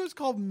 I think it was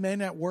called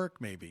Men at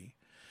Work. Maybe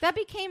that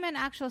became an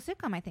actual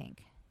sitcom. I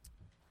think.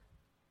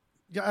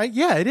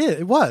 Yeah, it is.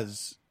 It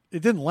was.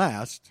 It didn't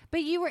last.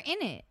 But you were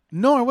in it.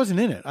 No, I wasn't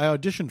in it. I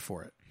auditioned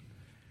for it.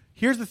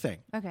 Here's the thing.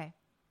 Okay.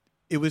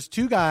 It was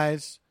two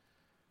guys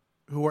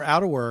who were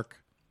out of work,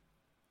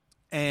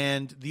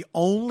 and the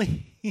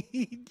only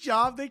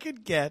job they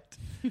could get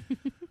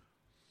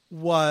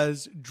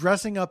was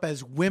dressing up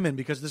as women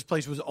because this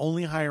place was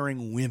only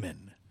hiring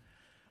women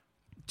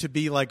to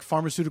be like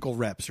pharmaceutical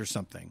reps or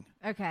something.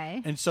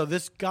 Okay. And so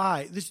this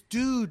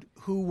dude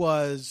who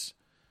was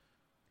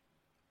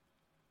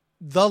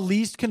the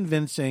least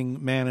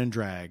convincing man in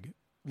drag,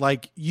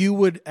 like you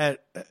would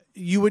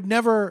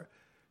never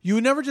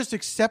just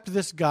accept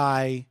this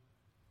guy.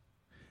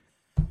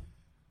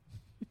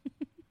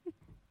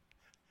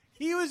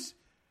 It was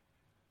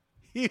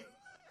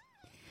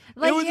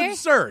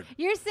absurd.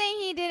 You're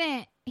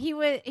saying he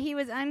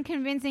was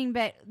unconvincing,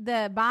 but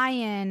the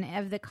buy-in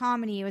of the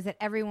comedy was that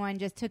everyone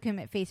just took him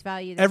at face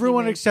value.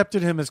 Everyone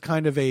accepted him as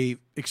kind of a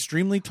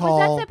extremely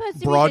tall,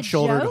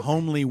 broad-shouldered,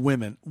 homely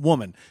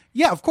woman.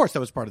 Yeah, of course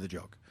that was part of the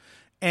joke.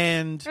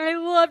 And I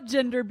love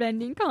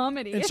gender-bending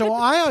comedy. And so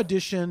I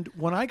auditioned.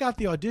 When I got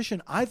the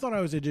audition, I thought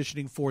I was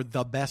auditioning for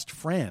the best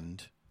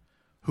friend,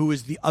 who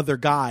is the other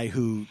guy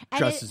who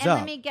dresses up.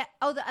 Let me get.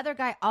 Oh, the other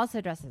guy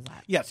also dresses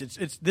up. Yes,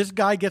 it's this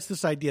guy gets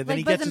this idea. Then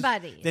like he gets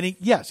buddies.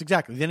 Yes,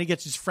 exactly. Then he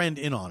gets his friend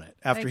in on it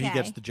after he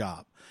gets the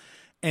job,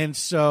 and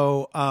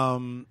so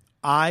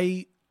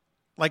I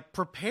like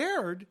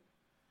prepared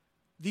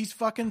these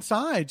fucking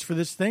sides for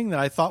this thing that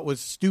I thought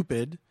was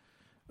stupid.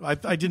 I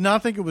did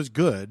not think it was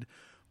good.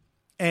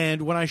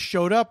 And when I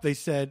showed up, they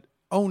said,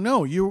 "Oh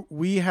no,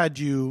 we had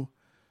you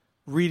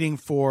reading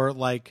for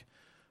like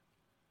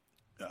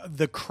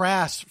the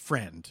crass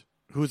friend,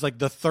 who's like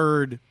the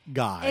third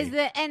guy."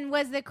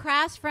 Was the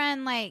crass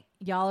friend like,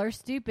 y'all are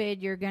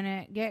stupid, you're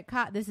gonna get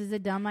caught, this is a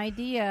dumb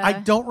idea? I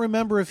don't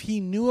remember if he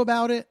knew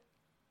about it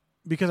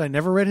because I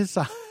never read his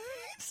sides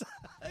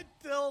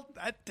until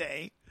that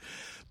day.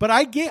 But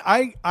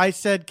I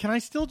said, can I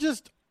still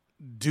just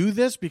do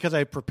this because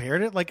I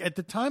prepared it? Like at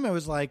the time, I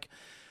was like,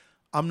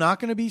 I'm not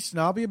going to be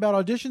snobby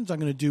about auditions. I'm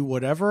going to do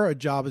whatever. A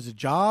job is a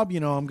job.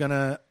 You know, I'm going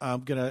to,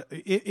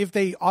 if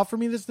they offer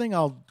me this thing,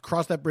 I'll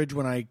cross that bridge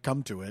when I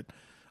come to it.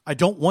 I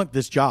don't want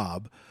this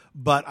job,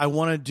 but I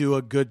want to do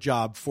a good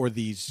job for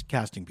these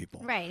casting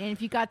people. Right. And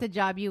if you got the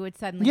job, you would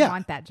suddenly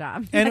want that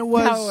job. And it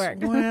was, well, I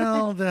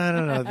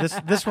don't know.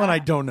 This one, I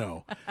don't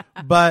know.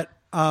 But,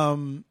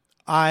 and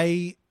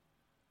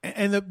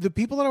the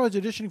people that I was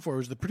auditioning for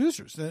was the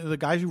producers, the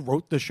guys who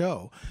wrote the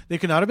show. They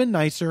could not have been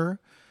nicer.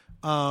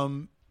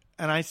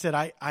 And I said,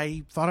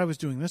 I thought I was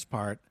doing this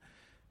part.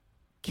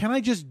 can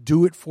I just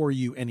do it for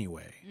you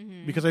anyway?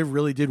 Because I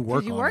really did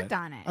work on it. You worked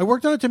on it. I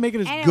worked on it to make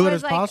it as and good it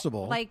was as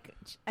possible. Like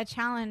a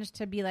challenge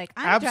to be like,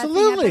 I'm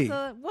Absolutely. dressing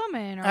up as a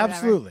woman or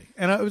Absolutely.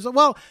 And it was,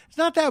 well, it's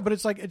not that, but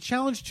it's like a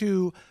challenge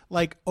to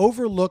like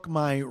overlook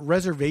my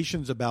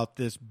reservations about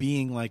this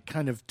being like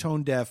kind of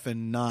tone deaf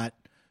and not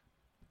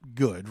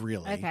good,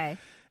 really. Okay.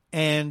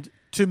 And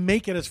to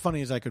make it as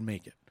funny as I could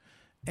make it.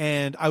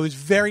 And I was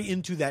very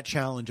into that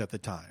challenge at the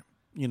time,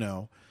 you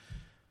know.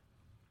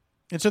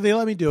 And so they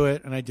let me do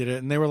it, and I did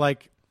it, and they were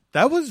like,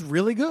 that was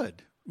really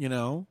good, you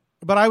know.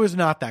 But I was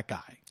not that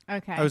guy.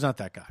 Okay. I was not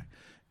that guy.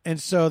 And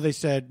so they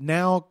said,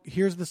 now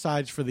here's the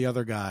sides for the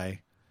other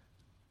guy.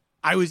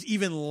 I was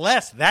even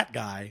less that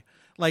guy.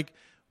 Like,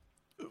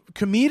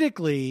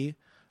 comedically,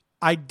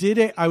 I did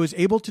it. I was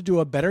able to do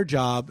a better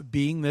job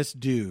being this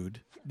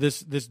dude,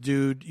 this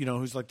dude, you know,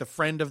 who's like the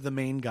friend of the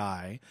main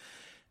guy,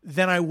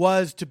 than I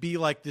was to be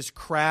like this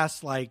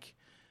crass, like,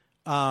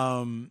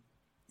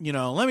 you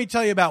know, let me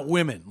tell you about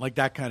women, like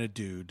that kind of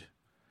dude.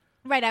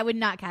 Right, I would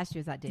not cast you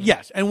as that dude.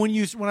 Yes, and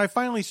when I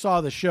finally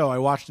saw the show, I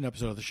watched an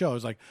episode of the show. I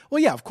was like, well,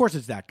 yeah, of course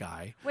it's that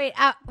guy. Wait,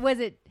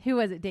 who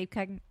was it? Dave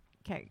Koegner?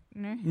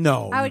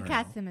 No, I would no.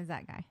 cast him as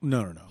that guy.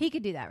 No. He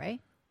could do that, right?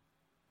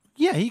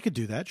 Yeah, he could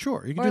do that.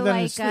 Sure, he could Or do that in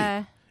like, his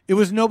sleep. It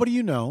was nobody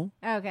you know.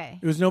 Okay.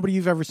 It was nobody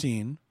you've ever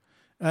seen,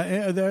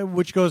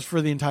 which goes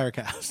for the entire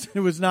cast.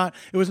 It was not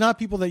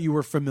people that you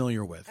were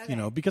familiar with, you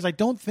know, because I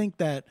don't think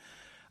the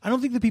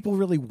people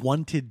really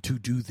wanted to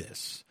do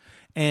this.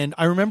 And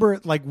I remember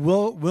like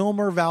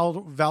Wilmer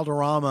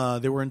Valderrama,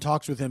 they were in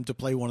talks with him to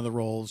play one of the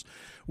roles,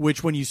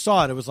 which when you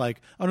saw it was like,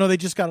 oh no, they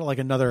just got like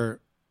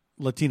another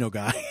Latino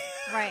guy.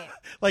 Right.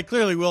 Like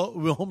clearly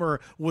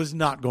Wilmer was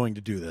not going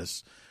to do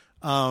this.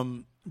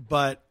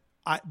 But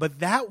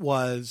that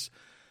was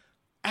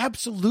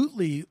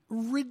absolutely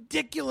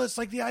ridiculous.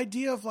 Like the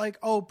idea of like,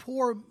 oh,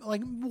 poor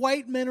like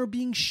white men are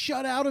being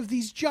shut out of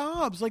these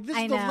jobs. Like this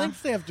is the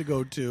lengths they have to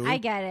go to. I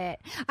get it.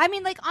 I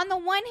mean, like on the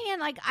one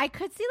hand, like I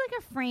could see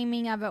like a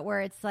framing of it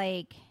where it's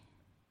like,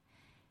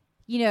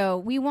 you know,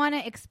 we want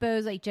to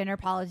expose like gender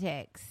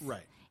politics,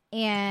 right?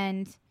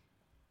 And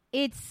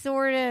it's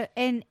sort of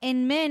and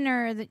men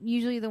are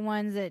usually the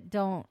ones that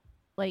don't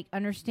like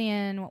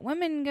understand what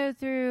women go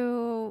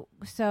through.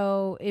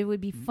 So it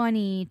would be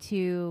funny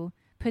to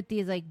put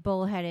these like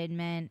bullheaded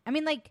men. I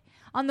mean, like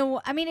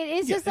it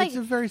is just like it's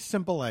a very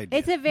simple idea.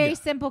 It's a very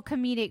simple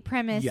comedic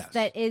premise Yes.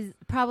 that is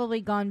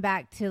probably gone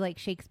back to like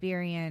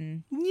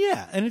Shakespearean.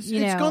 Yeah, and it's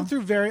gone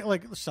through very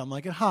like Some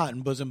Like It Hot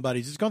and Bosom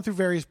Buddies. It's gone through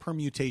various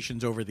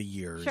permutations over the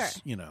years. Sure.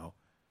 You know.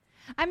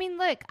 I mean,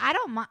 look, I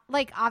don't mind.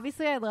 Like,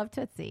 obviously, I love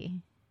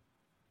Tootsie.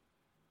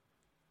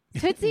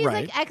 Tootsie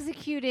Right. is like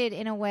executed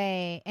in a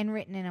way and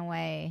written in a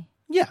way.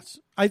 Yes,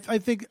 I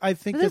think Those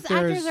that there's.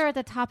 actors are at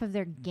the top of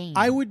their game.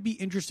 I would be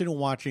interested in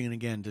watching it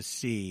again to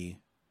see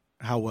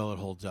how well it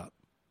holds up,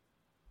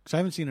 because I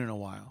haven't seen it in a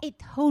while. It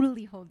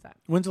totally holds up.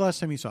 When's the last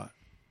time you saw it?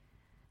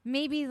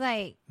 Maybe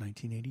like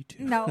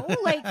 1982. no,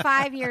 like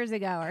 5 years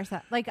ago or so.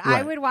 Like I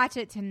Right. would watch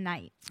it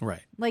tonight.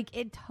 Right. Like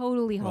it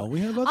totally holds. Well,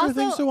 we have other Also,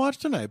 things to watch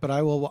tonight, but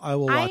I will watch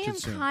I it am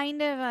soon.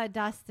 kind of a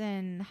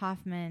Dustin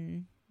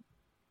Hoffman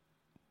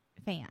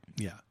fan.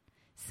 Yeah.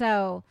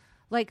 So,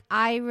 like,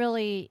 I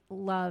really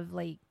love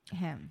like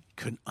him.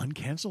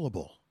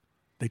 Uncancelable.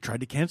 They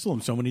tried to cancel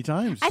him so many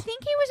times. I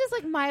think he was just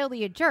like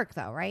mildly a jerk,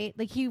 though, right?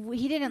 Like he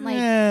didn't like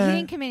Yeah. he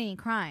didn't commit any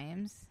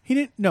crimes. He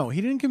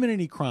didn't commit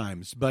any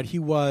crimes, but he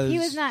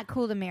was not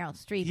cool to Meryl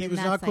Streep. He and was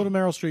that's not cool like- to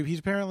Meryl Streep. He's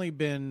apparently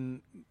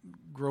been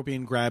gropey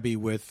and grabby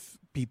with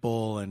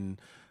people, and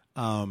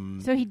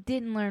So he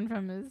didn't learn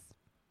from his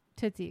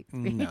Tootsie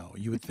experience. no,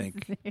 you would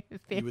think.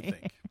 You would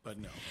think, but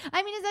no.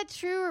 I mean, is that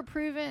true or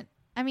proven?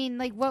 I mean,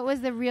 like, what was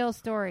the real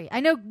story?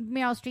 I know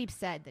Meryl Streep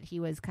said that he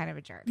was kind of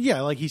a jerk.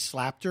 Yeah, like he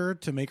slapped her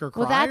to make her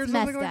cry Well, that's or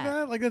something messed like up.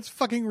 that. Like that's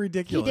fucking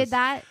ridiculous. He did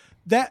that?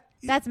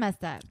 That's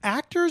messed up.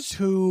 Actors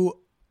who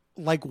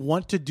like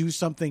want to do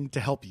something to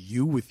help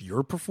you with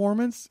your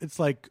performance, it's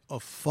like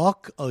a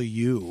fuck a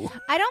you.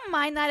 I don't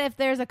mind that if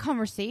there's a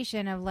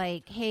conversation of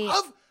like, hey,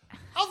 Well,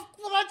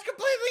 that's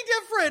completely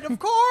different. Of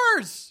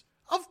course.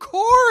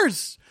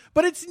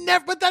 But it's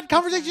never. But that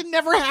conversation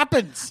never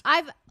happens.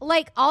 I've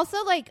like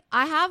also like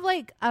I have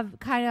like a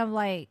kind of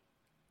like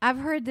I've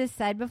heard this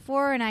said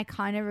before and I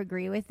kind of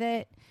agree with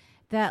it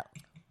that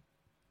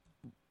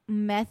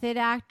method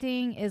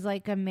acting is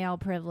like a male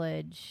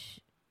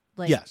privilege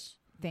like Yes,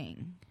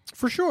 thing.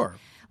 for sure.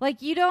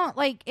 Like you don't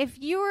like if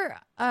you were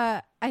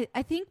I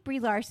think Brie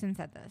Larson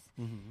said this.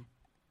 Mm-hmm.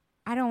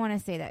 I don't want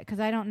to say that because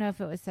I don't know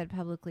if it was said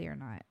publicly or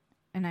not,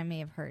 and I may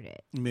have heard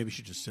it. Maybe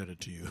she just said it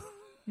to you.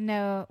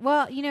 No,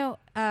 well, you know,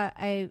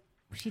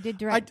 she did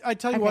direct. I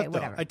tell you Okay, what, though.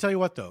 whatever. I tell you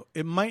what, though.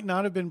 It might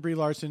not have been Brie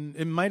Larson.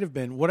 It might have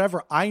been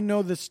whatever. I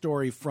know this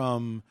story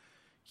from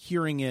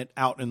hearing it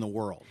out in the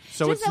world.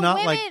 So Just it's that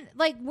not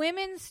like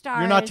women stars.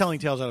 you're not telling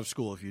tales out of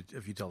school if you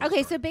tell. The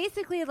Okay, story. so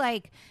basically,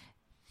 like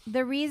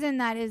the reason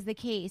that is the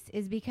case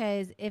is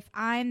because if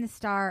I'm the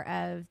star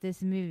of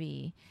this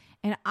movie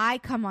and I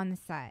come on the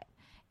set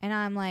and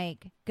I'm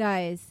like,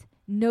 guys,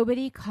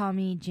 nobody call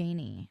me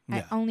Janie.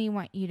 Yeah. I only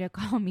want you to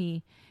call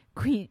me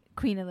Queen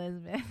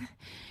Elizabeth.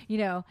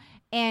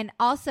 And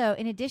also,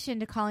 in addition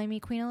to calling me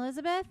Queen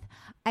Elizabeth,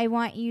 I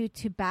want you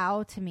to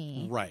bow to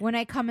me when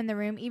I come in the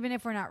room, even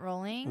if we're not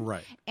rolling.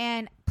 Right.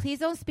 And please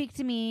don't speak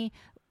to me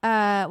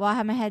while I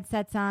have my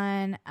headsets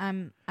on.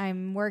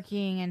 I'm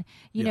working, and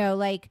you know,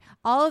 like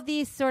all of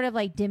these sort of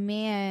like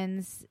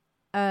demands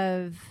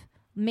of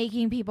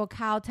making people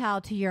kowtow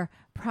to your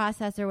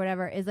process or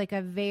whatever is like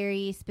a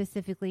very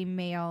specifically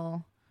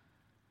male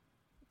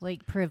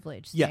like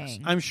privilege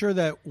thing. I'm sure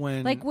that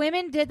when like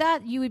women did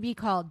that, you would be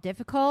called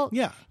difficult.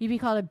 Yeah. You'd be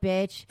called a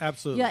bitch.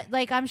 Absolutely. Yeah,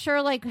 like I'm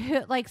sure like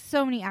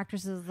so many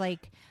actresses,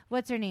 like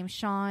what's her name?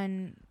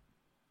 Sean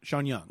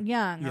Young.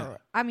 Yeah.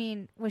 I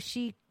mean,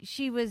 she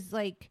was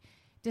like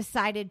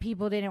decided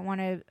people didn't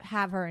want to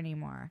have her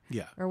anymore.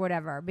 Yeah. Or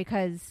whatever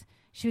because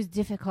she was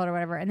difficult or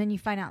whatever. And then you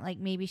find out like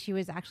maybe she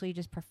was actually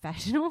just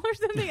professional or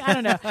something. I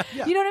don't know.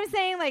 Yeah. You know what I'm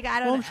saying? Like I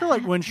don't know. I'm sure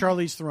like when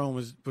Charlize Theron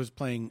was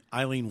playing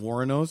Eileen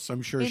Wuornos,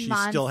 I'm sure she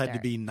still had to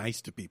be nice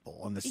to people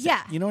on the set.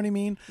 Yeah. You know what I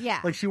mean? Yeah.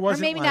 Like she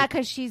wasn't or maybe like, not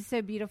because she's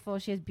so beautiful.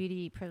 She has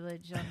beauty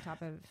privilege on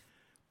top of.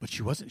 But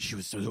she wasn't. She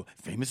was so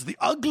famously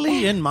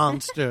ugly in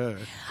Monster.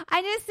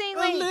 I just think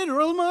like a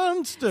literal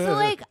monster. So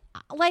like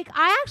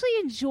I actually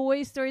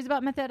enjoy stories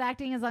about method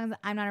acting as long as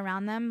I'm not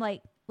around them.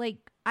 Like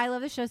I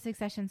love the show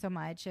Succession so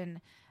much,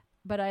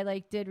 but I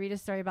like did read a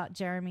story about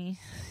Jeremy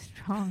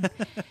Strong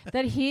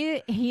that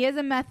he is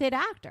a method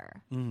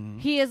actor. Mm-hmm.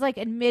 He is like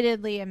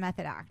admittedly a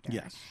method actor.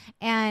 Yes.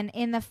 And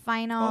in the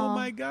final, oh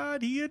my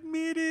God, he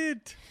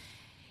admitted.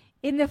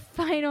 In the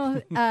final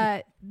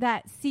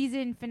that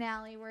season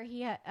finale where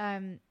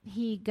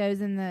he goes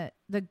in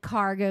the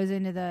car goes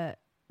into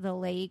the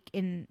lake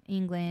in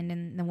England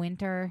in the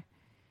winter.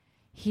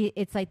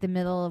 It's like the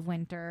middle of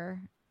winter,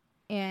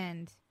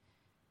 and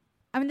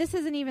I mean this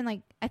isn't even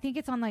like I think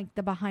it's on like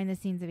the behind the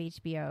scenes of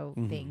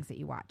HBO things that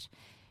you watch.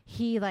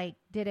 He like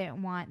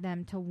didn't want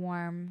them to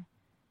warm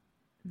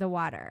the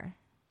water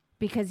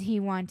because he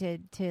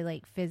wanted to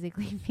like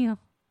physically feel.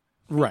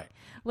 Right.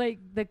 Like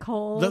the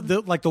cold.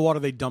 Like the water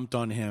they dumped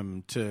on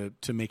him to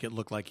make it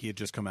look like he had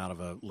just come out of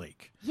a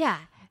lake. Yeah.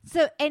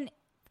 So, and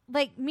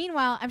like,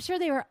 meanwhile, I'm sure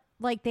they were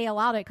like, they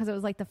allowed it because it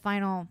was like the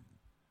final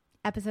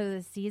episode of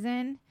the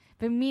season.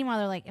 But meanwhile,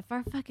 they're like, if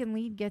our fucking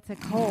lead gets a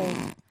cold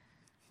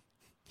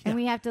and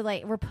we have to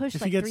like, we're pushed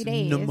if like he gets 3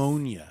 days.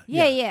 pneumonia.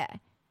 Yeah.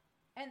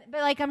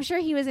 But like, I'm sure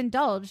he was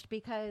indulged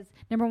because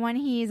number one,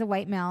 he's a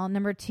white male.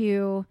 Number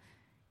two,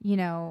 you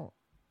know,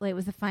 like it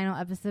was the final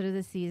episode of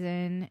the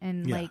season,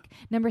 and like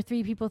number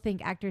three, people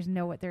think actors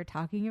know what they're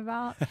talking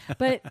about,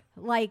 but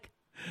like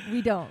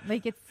we don't.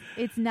 Like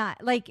it's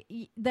not like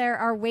there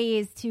are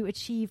ways to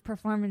achieve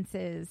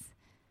performances.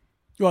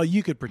 Well,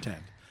 you could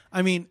pretend.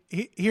 I mean,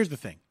 here's the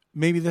thing.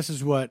 Maybe this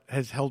is what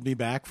has held me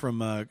back from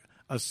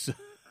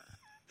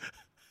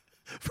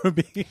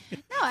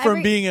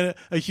being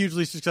a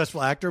hugely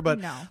successful actor, but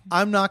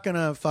I'm not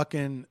gonna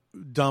fucking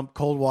dump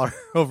cold water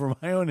over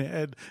my own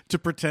head to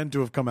pretend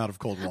to have come out of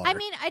cold water. I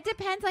mean, it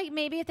depends. Like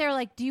maybe if they're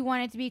like, "Do you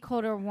want it to be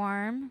cold or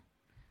warm?"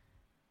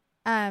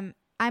 I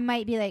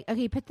might be like,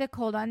 "Okay, put the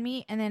cold on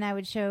me," and then I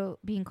would show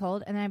being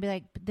cold, and then I'd be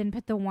like, "Then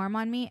put the warm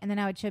on me," and then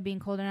I would show being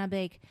cold, and I'd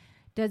be like,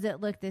 "Does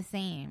it look the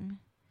same?"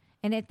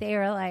 And if they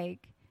were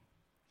like,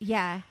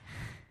 "Yeah."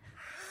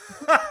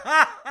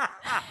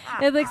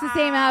 It looks the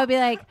same. I would be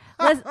like,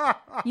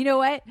 you know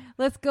what?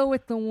 Let's go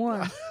with the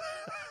warm.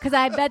 Because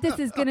I bet this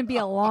is going to be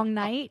a long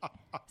night.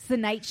 It's the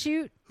night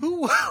shoot.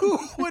 Who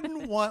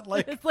wouldn't want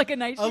like it's like a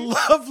night shoot? A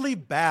lovely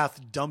bath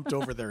dumped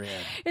over their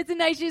head? It's a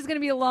night shoot. It's going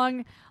to be a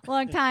long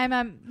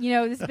time.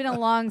 This has been a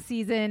long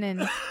season,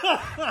 and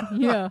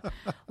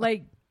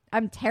like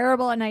I'm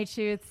terrible at night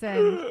shoots,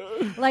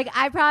 and like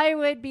I probably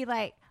would be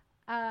like,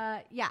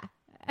 yeah.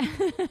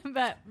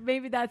 But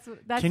maybe that's.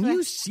 Can you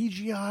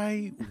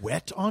CGI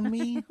wet on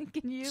me?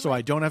 So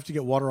I don't have to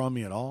get water on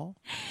me at all?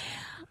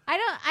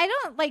 I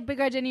don't like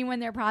begrudge anyone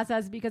their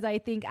process because I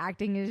think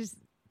acting is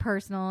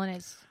personal and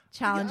it's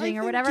challenging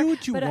or whatever. Do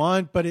what you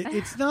want, but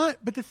it's not.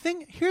 But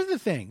here's the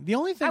thing. The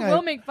only thing I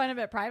will make fun of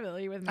it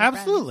privately with my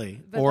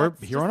absolutely, friends, or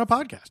here on a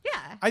podcast.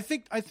 Yeah, I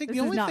think the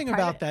only thing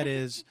about that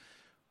is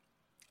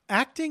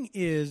acting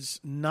is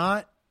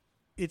not.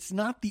 It's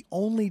not the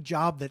only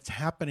job that's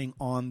happening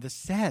on the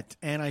set.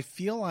 And I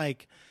feel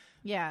like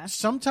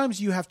sometimes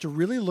you have to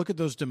really look at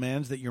those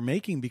demands that you're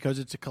making because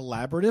it's a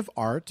collaborative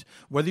art,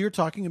 whether you're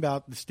talking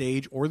about the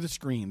stage or the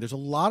screen. There's a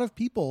lot of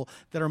people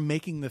that are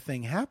making the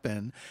thing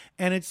happen.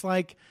 And it's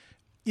like,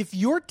 if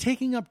you're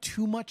taking up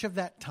too much of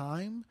that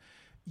time,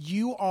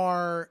 you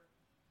are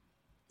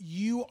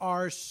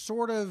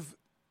sort of...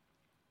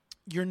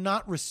 You're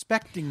not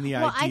respecting the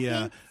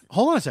idea.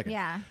 Hold on a second.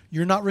 Yeah.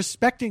 You're not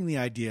respecting the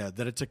idea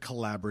that it's a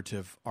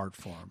collaborative art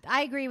form.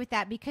 I agree with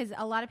that because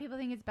a lot of people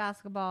think it's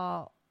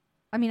basketball.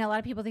 I mean, a lot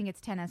of people think it's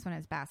tennis when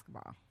it's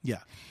basketball. Yeah.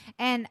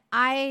 And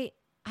I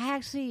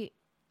actually,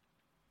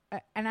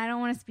 and I don't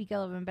want to speak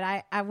ill of him,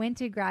 but I went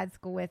to grad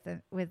school with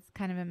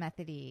kind of a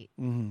method-y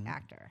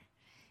actor.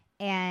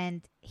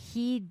 And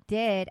he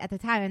did at the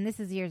time, and this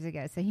is years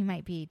ago, so he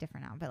might be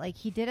different now, but like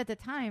he did at the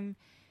time,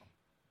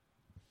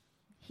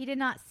 he did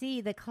not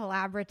see the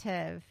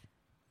collaborative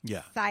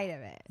side of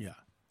it. Yeah.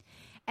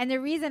 And the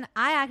reason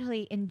I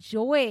actually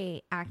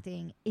enjoy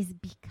acting is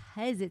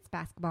because it's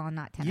basketball and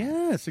not tennis.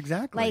 Yes,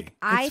 exactly. Like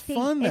I think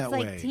fun it's that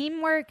like way.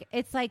 teamwork.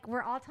 It's like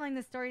we're all telling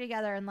the story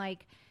together, and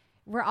like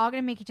we're all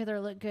gonna make each other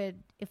look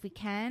good if we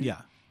can.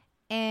 Yeah.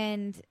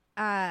 And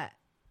like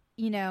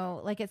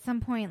at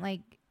some point,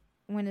 like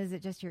when is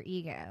it just your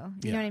ego?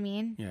 You know what I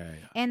mean? Yeah.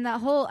 And the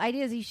whole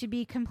idea is you should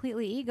be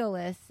completely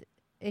egoless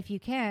if you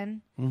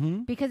can,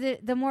 because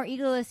the more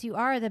egoless you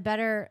are, the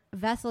better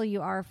vessel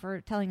you are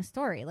for telling a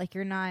story. Like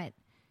you're not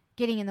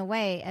getting in the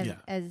way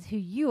as who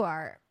you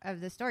are of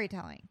the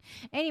storytelling.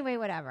 Anyway,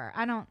 whatever.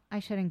 I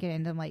shouldn't get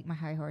into like my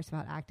high horse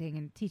about acting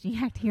and teaching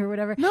acting or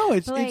whatever. No,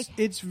 it's like,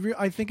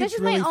 I think it's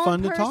really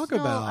fun to talk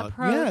about.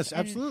 Yes, and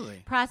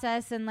absolutely.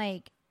 Process and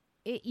like,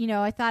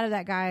 I thought of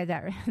that guy,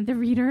 that the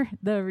reader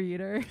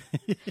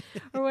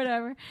or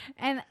whatever.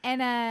 And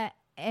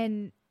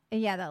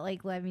yeah, that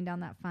like led me down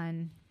that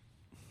fun.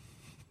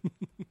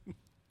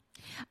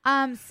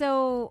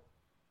 So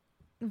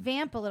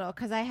vamp a little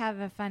because I have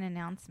a fun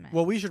announcement.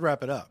 Well, we should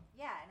wrap it up.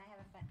 Yeah, and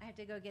I have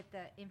to go get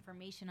the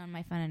information on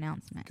my fun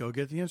announcement. Go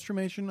get the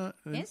instrumentation.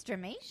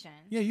 Instrumentation?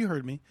 Yeah, you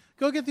heard me.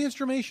 Go get the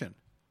instrumentation.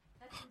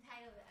 That's the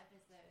title of the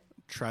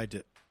episode. Tried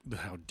to.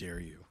 How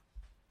dare you?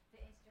 The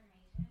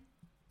instrumentation?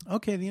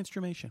 Okay, the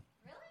instrumentation.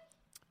 Really?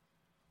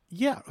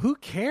 Yeah, who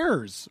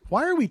cares?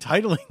 Why are we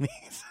titling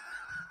these?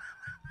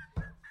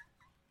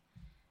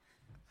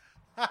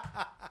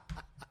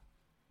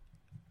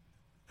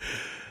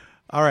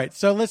 All right.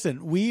 So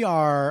listen, we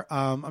are,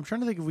 I'm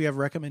trying to think if we have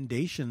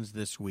recommendations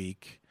this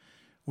week.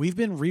 We've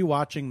been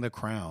rewatching The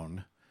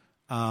Crown.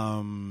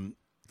 So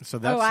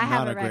that's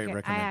not a great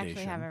recommendation. I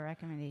actually have a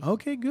recommendation.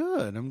 Okay,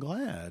 good. I'm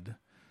glad.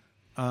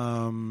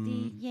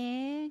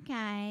 Yeah,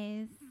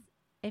 guys,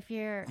 if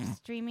you're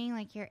streaming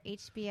like your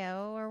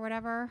HBO or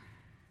whatever,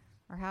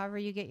 or however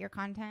you get your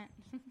content,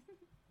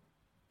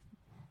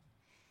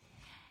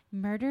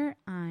 Murder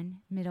on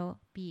Middle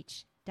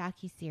Beach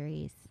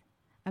docuseries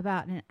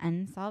about an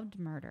unsolved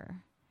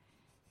murder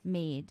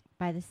made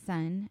by the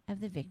son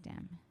of the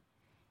victim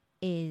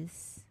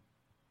is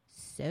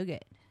so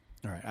good.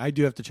 All right. I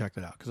do have to check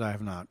that out because I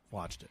have not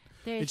watched it.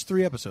 It's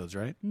 3 episodes,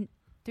 right?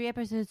 3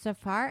 episodes so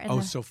far.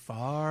 And so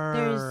far.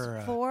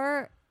 There's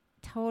 4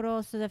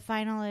 total. So the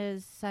final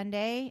is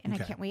Sunday, and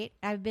Okay. I can't wait.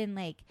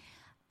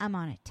 I'm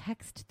on a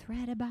text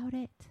thread about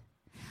it.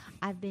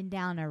 I've been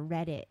down a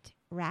Reddit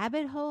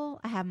rabbit hole.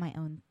 I have my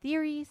own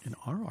theories. An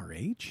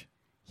RRH?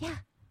 Yeah.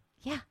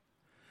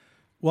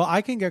 Well,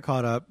 I can get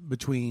caught up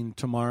between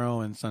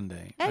tomorrow and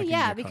Sunday. Oh,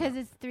 yeah, because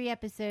it's 3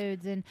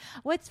 episodes. And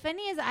what's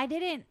funny is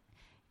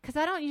because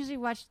I don't usually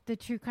watch the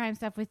true crime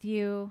stuff with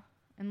you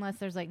unless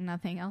there's like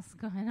nothing else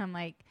going. I'm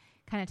like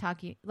kind of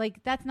talking.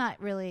 Like that's not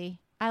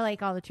really, I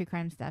like all the true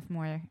crime stuff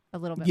a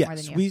little bit more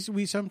than you. Yes,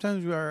 we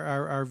sometimes,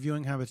 our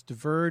viewing habits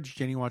diverge.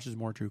 Jenny watches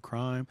more true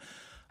crime.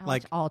 I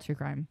watch all true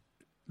crime.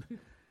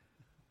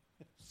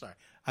 Sorry,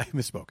 I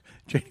misspoke.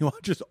 Jenny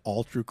watches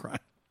all true crime.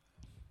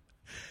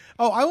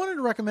 Oh, I wanted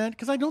to recommend,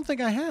 because I don't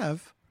think I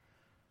have,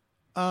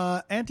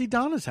 Auntie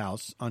Donna's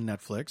House on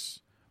Netflix,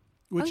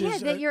 which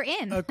is that you're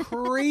in. a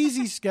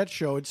crazy sketch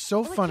show. It's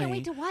so funny. I can't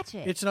wait to watch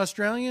it. It's an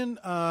Australian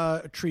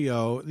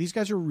trio. These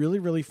guys are really,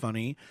 really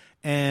funny,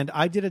 and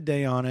I did a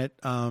day on it.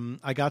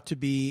 I got to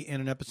be in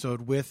an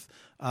episode with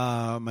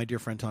my dear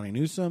friend Tawny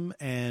Newsome,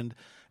 and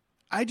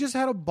I just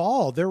had a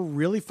ball. They're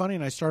really funny,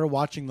 and I started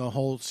watching the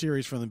whole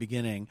series from the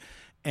beginning,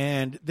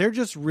 and they're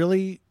just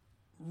really,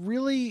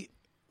 really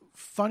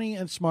funny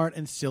and smart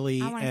and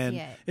silly, and see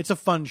it. It's a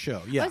fun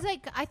show. Yeah,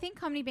 I think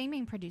Comedy Bang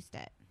Bang produced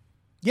it.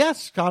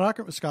 Yes, Scott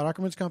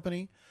Ackerman's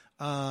company,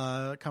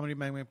 Comedy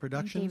Bang Bang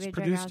Productions, David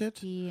produced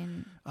it.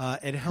 And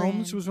Ed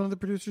Helms was one of the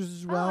producers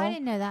as well. Oh, I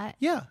didn't know that.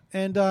 Yeah,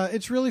 and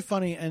it's really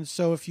funny. And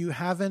so if you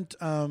haven't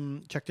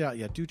checked it out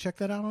yet, do check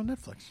that out on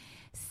Netflix.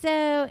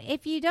 So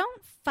if you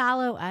don't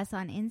follow us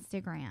on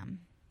Instagram,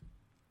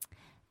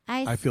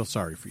 I feel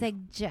sorry for you.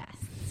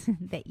 Suggest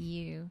that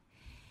you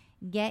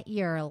get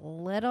your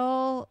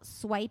little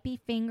swipey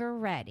finger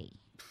ready,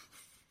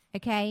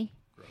 okay?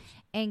 Gross.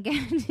 And go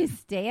to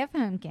Stay of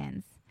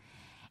Homekins.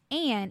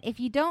 And if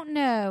you don't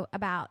know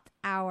about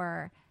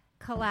our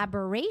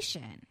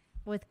collaboration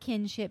with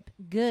Kinship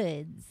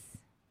Goods,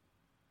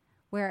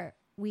 where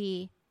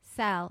we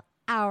sell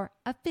our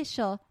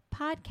official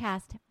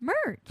podcast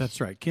merch. That's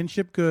right.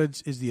 Kinship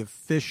Goods is the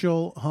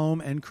official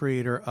home and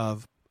creator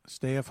of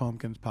Stay of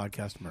Homekins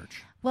podcast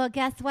merch. Well,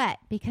 guess what?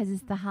 Because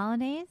it's the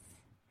holidays,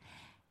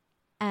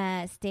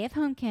 Stay of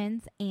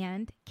Homekins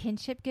and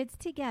Kinship Goods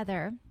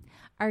together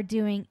are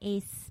doing a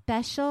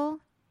special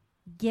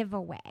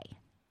giveaway.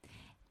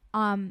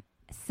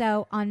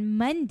 So on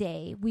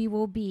Monday, we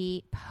will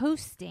be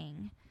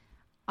posting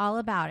all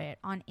about it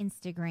on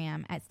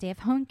Instagram at Stay of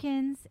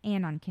Homekins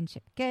and on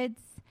Kinship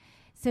Goods.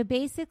 So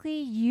basically,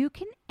 you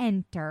can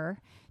enter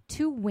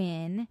to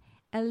win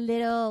a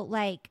little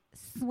like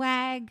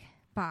swag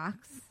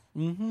box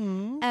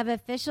of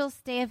official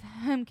Stay of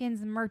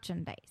Homekins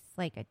merchandise,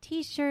 like a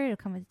T-shirt. It'll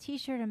come with a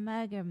T-shirt, a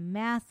mug, a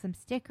mask, some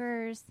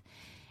stickers.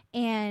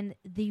 And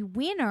the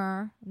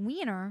winner,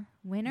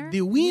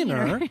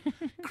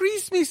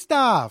 Christmas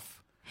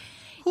stuff.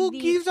 Who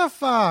gives a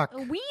fuck?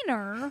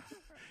 Wiener.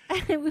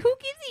 Who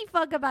gives a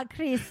fuck about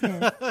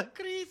Christmas?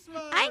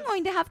 Christmas. I'm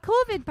going to have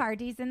COVID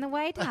parties in the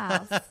White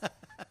House.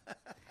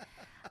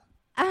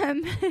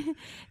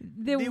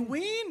 The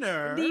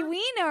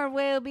wiener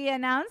will be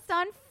announced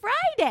on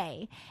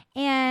Friday.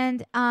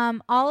 And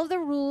all of the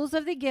rules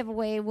of the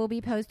giveaway will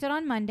be posted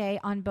on Monday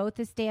on both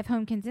the Stay of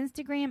Homekins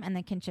Instagram and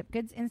the Kinship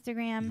Goods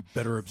Instagram. You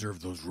better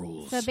observe those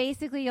rules. So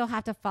basically, you'll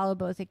have to follow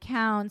both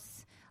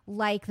accounts,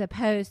 like the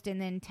post,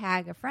 and then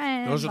tag a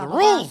friend. Those are the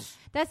rules.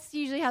 That's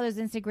usually how those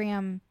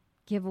Instagram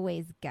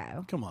giveaways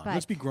go. Come on,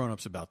 let's be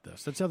grown-ups about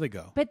this. That's how they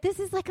go. But this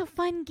is like a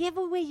fun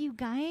giveaway, you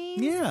guys.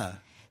 Yeah.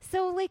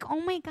 So, like,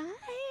 oh my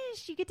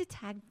gosh, you get to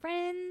tag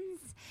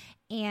friends.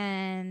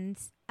 And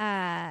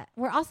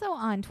we're also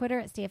on Twitter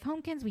at Stay of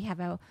Homekins. We have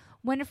a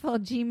wonderful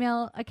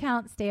Gmail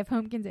account,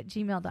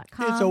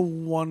 stayofhomekins@gmail.com. It's a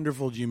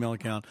wonderful Gmail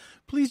account.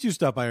 Please do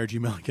stop by our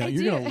Gmail account.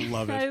 You're going to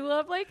love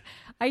it.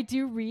 I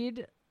do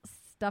read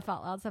stuff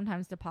out loud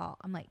sometimes to Paul.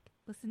 I'm like,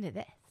 listen to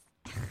this.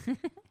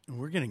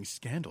 We're getting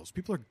scandals.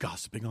 People are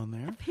gossiping on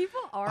there.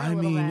 People are I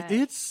mean,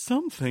 it's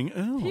something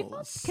else.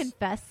 People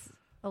confess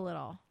a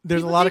little.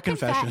 There's a lot of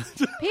confessions.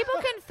 People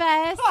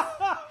confess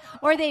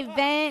or they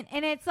vent,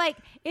 and it's like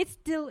it's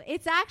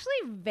actually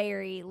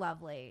very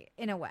lovely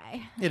in a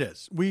way. It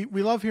is. We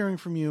love hearing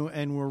from you,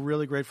 and we're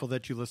really grateful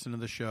that you listen to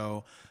the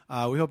show.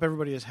 We hope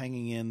everybody is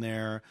hanging in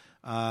there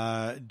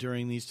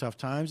during these tough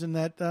times, and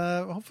that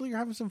hopefully you're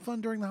having some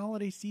fun during the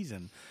holiday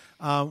season.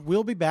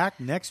 We'll be back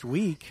next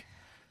week.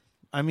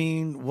 I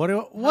mean, what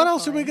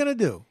else are we going to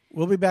do?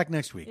 We'll be back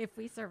next week. If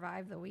we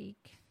survive the week.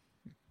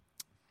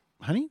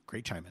 Honey,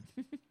 great chime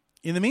in.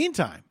 In the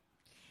meantime,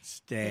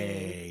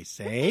 stay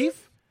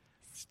safe,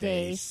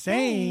 stay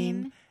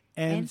sane,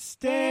 and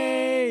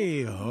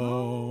stay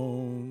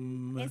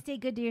home. And stay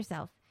good to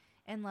yourself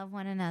and love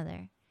one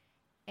another.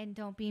 And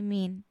don't be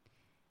mean.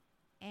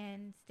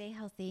 And stay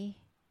healthy.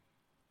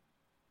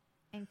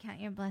 And count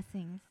your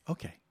blessings.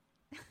 Okay.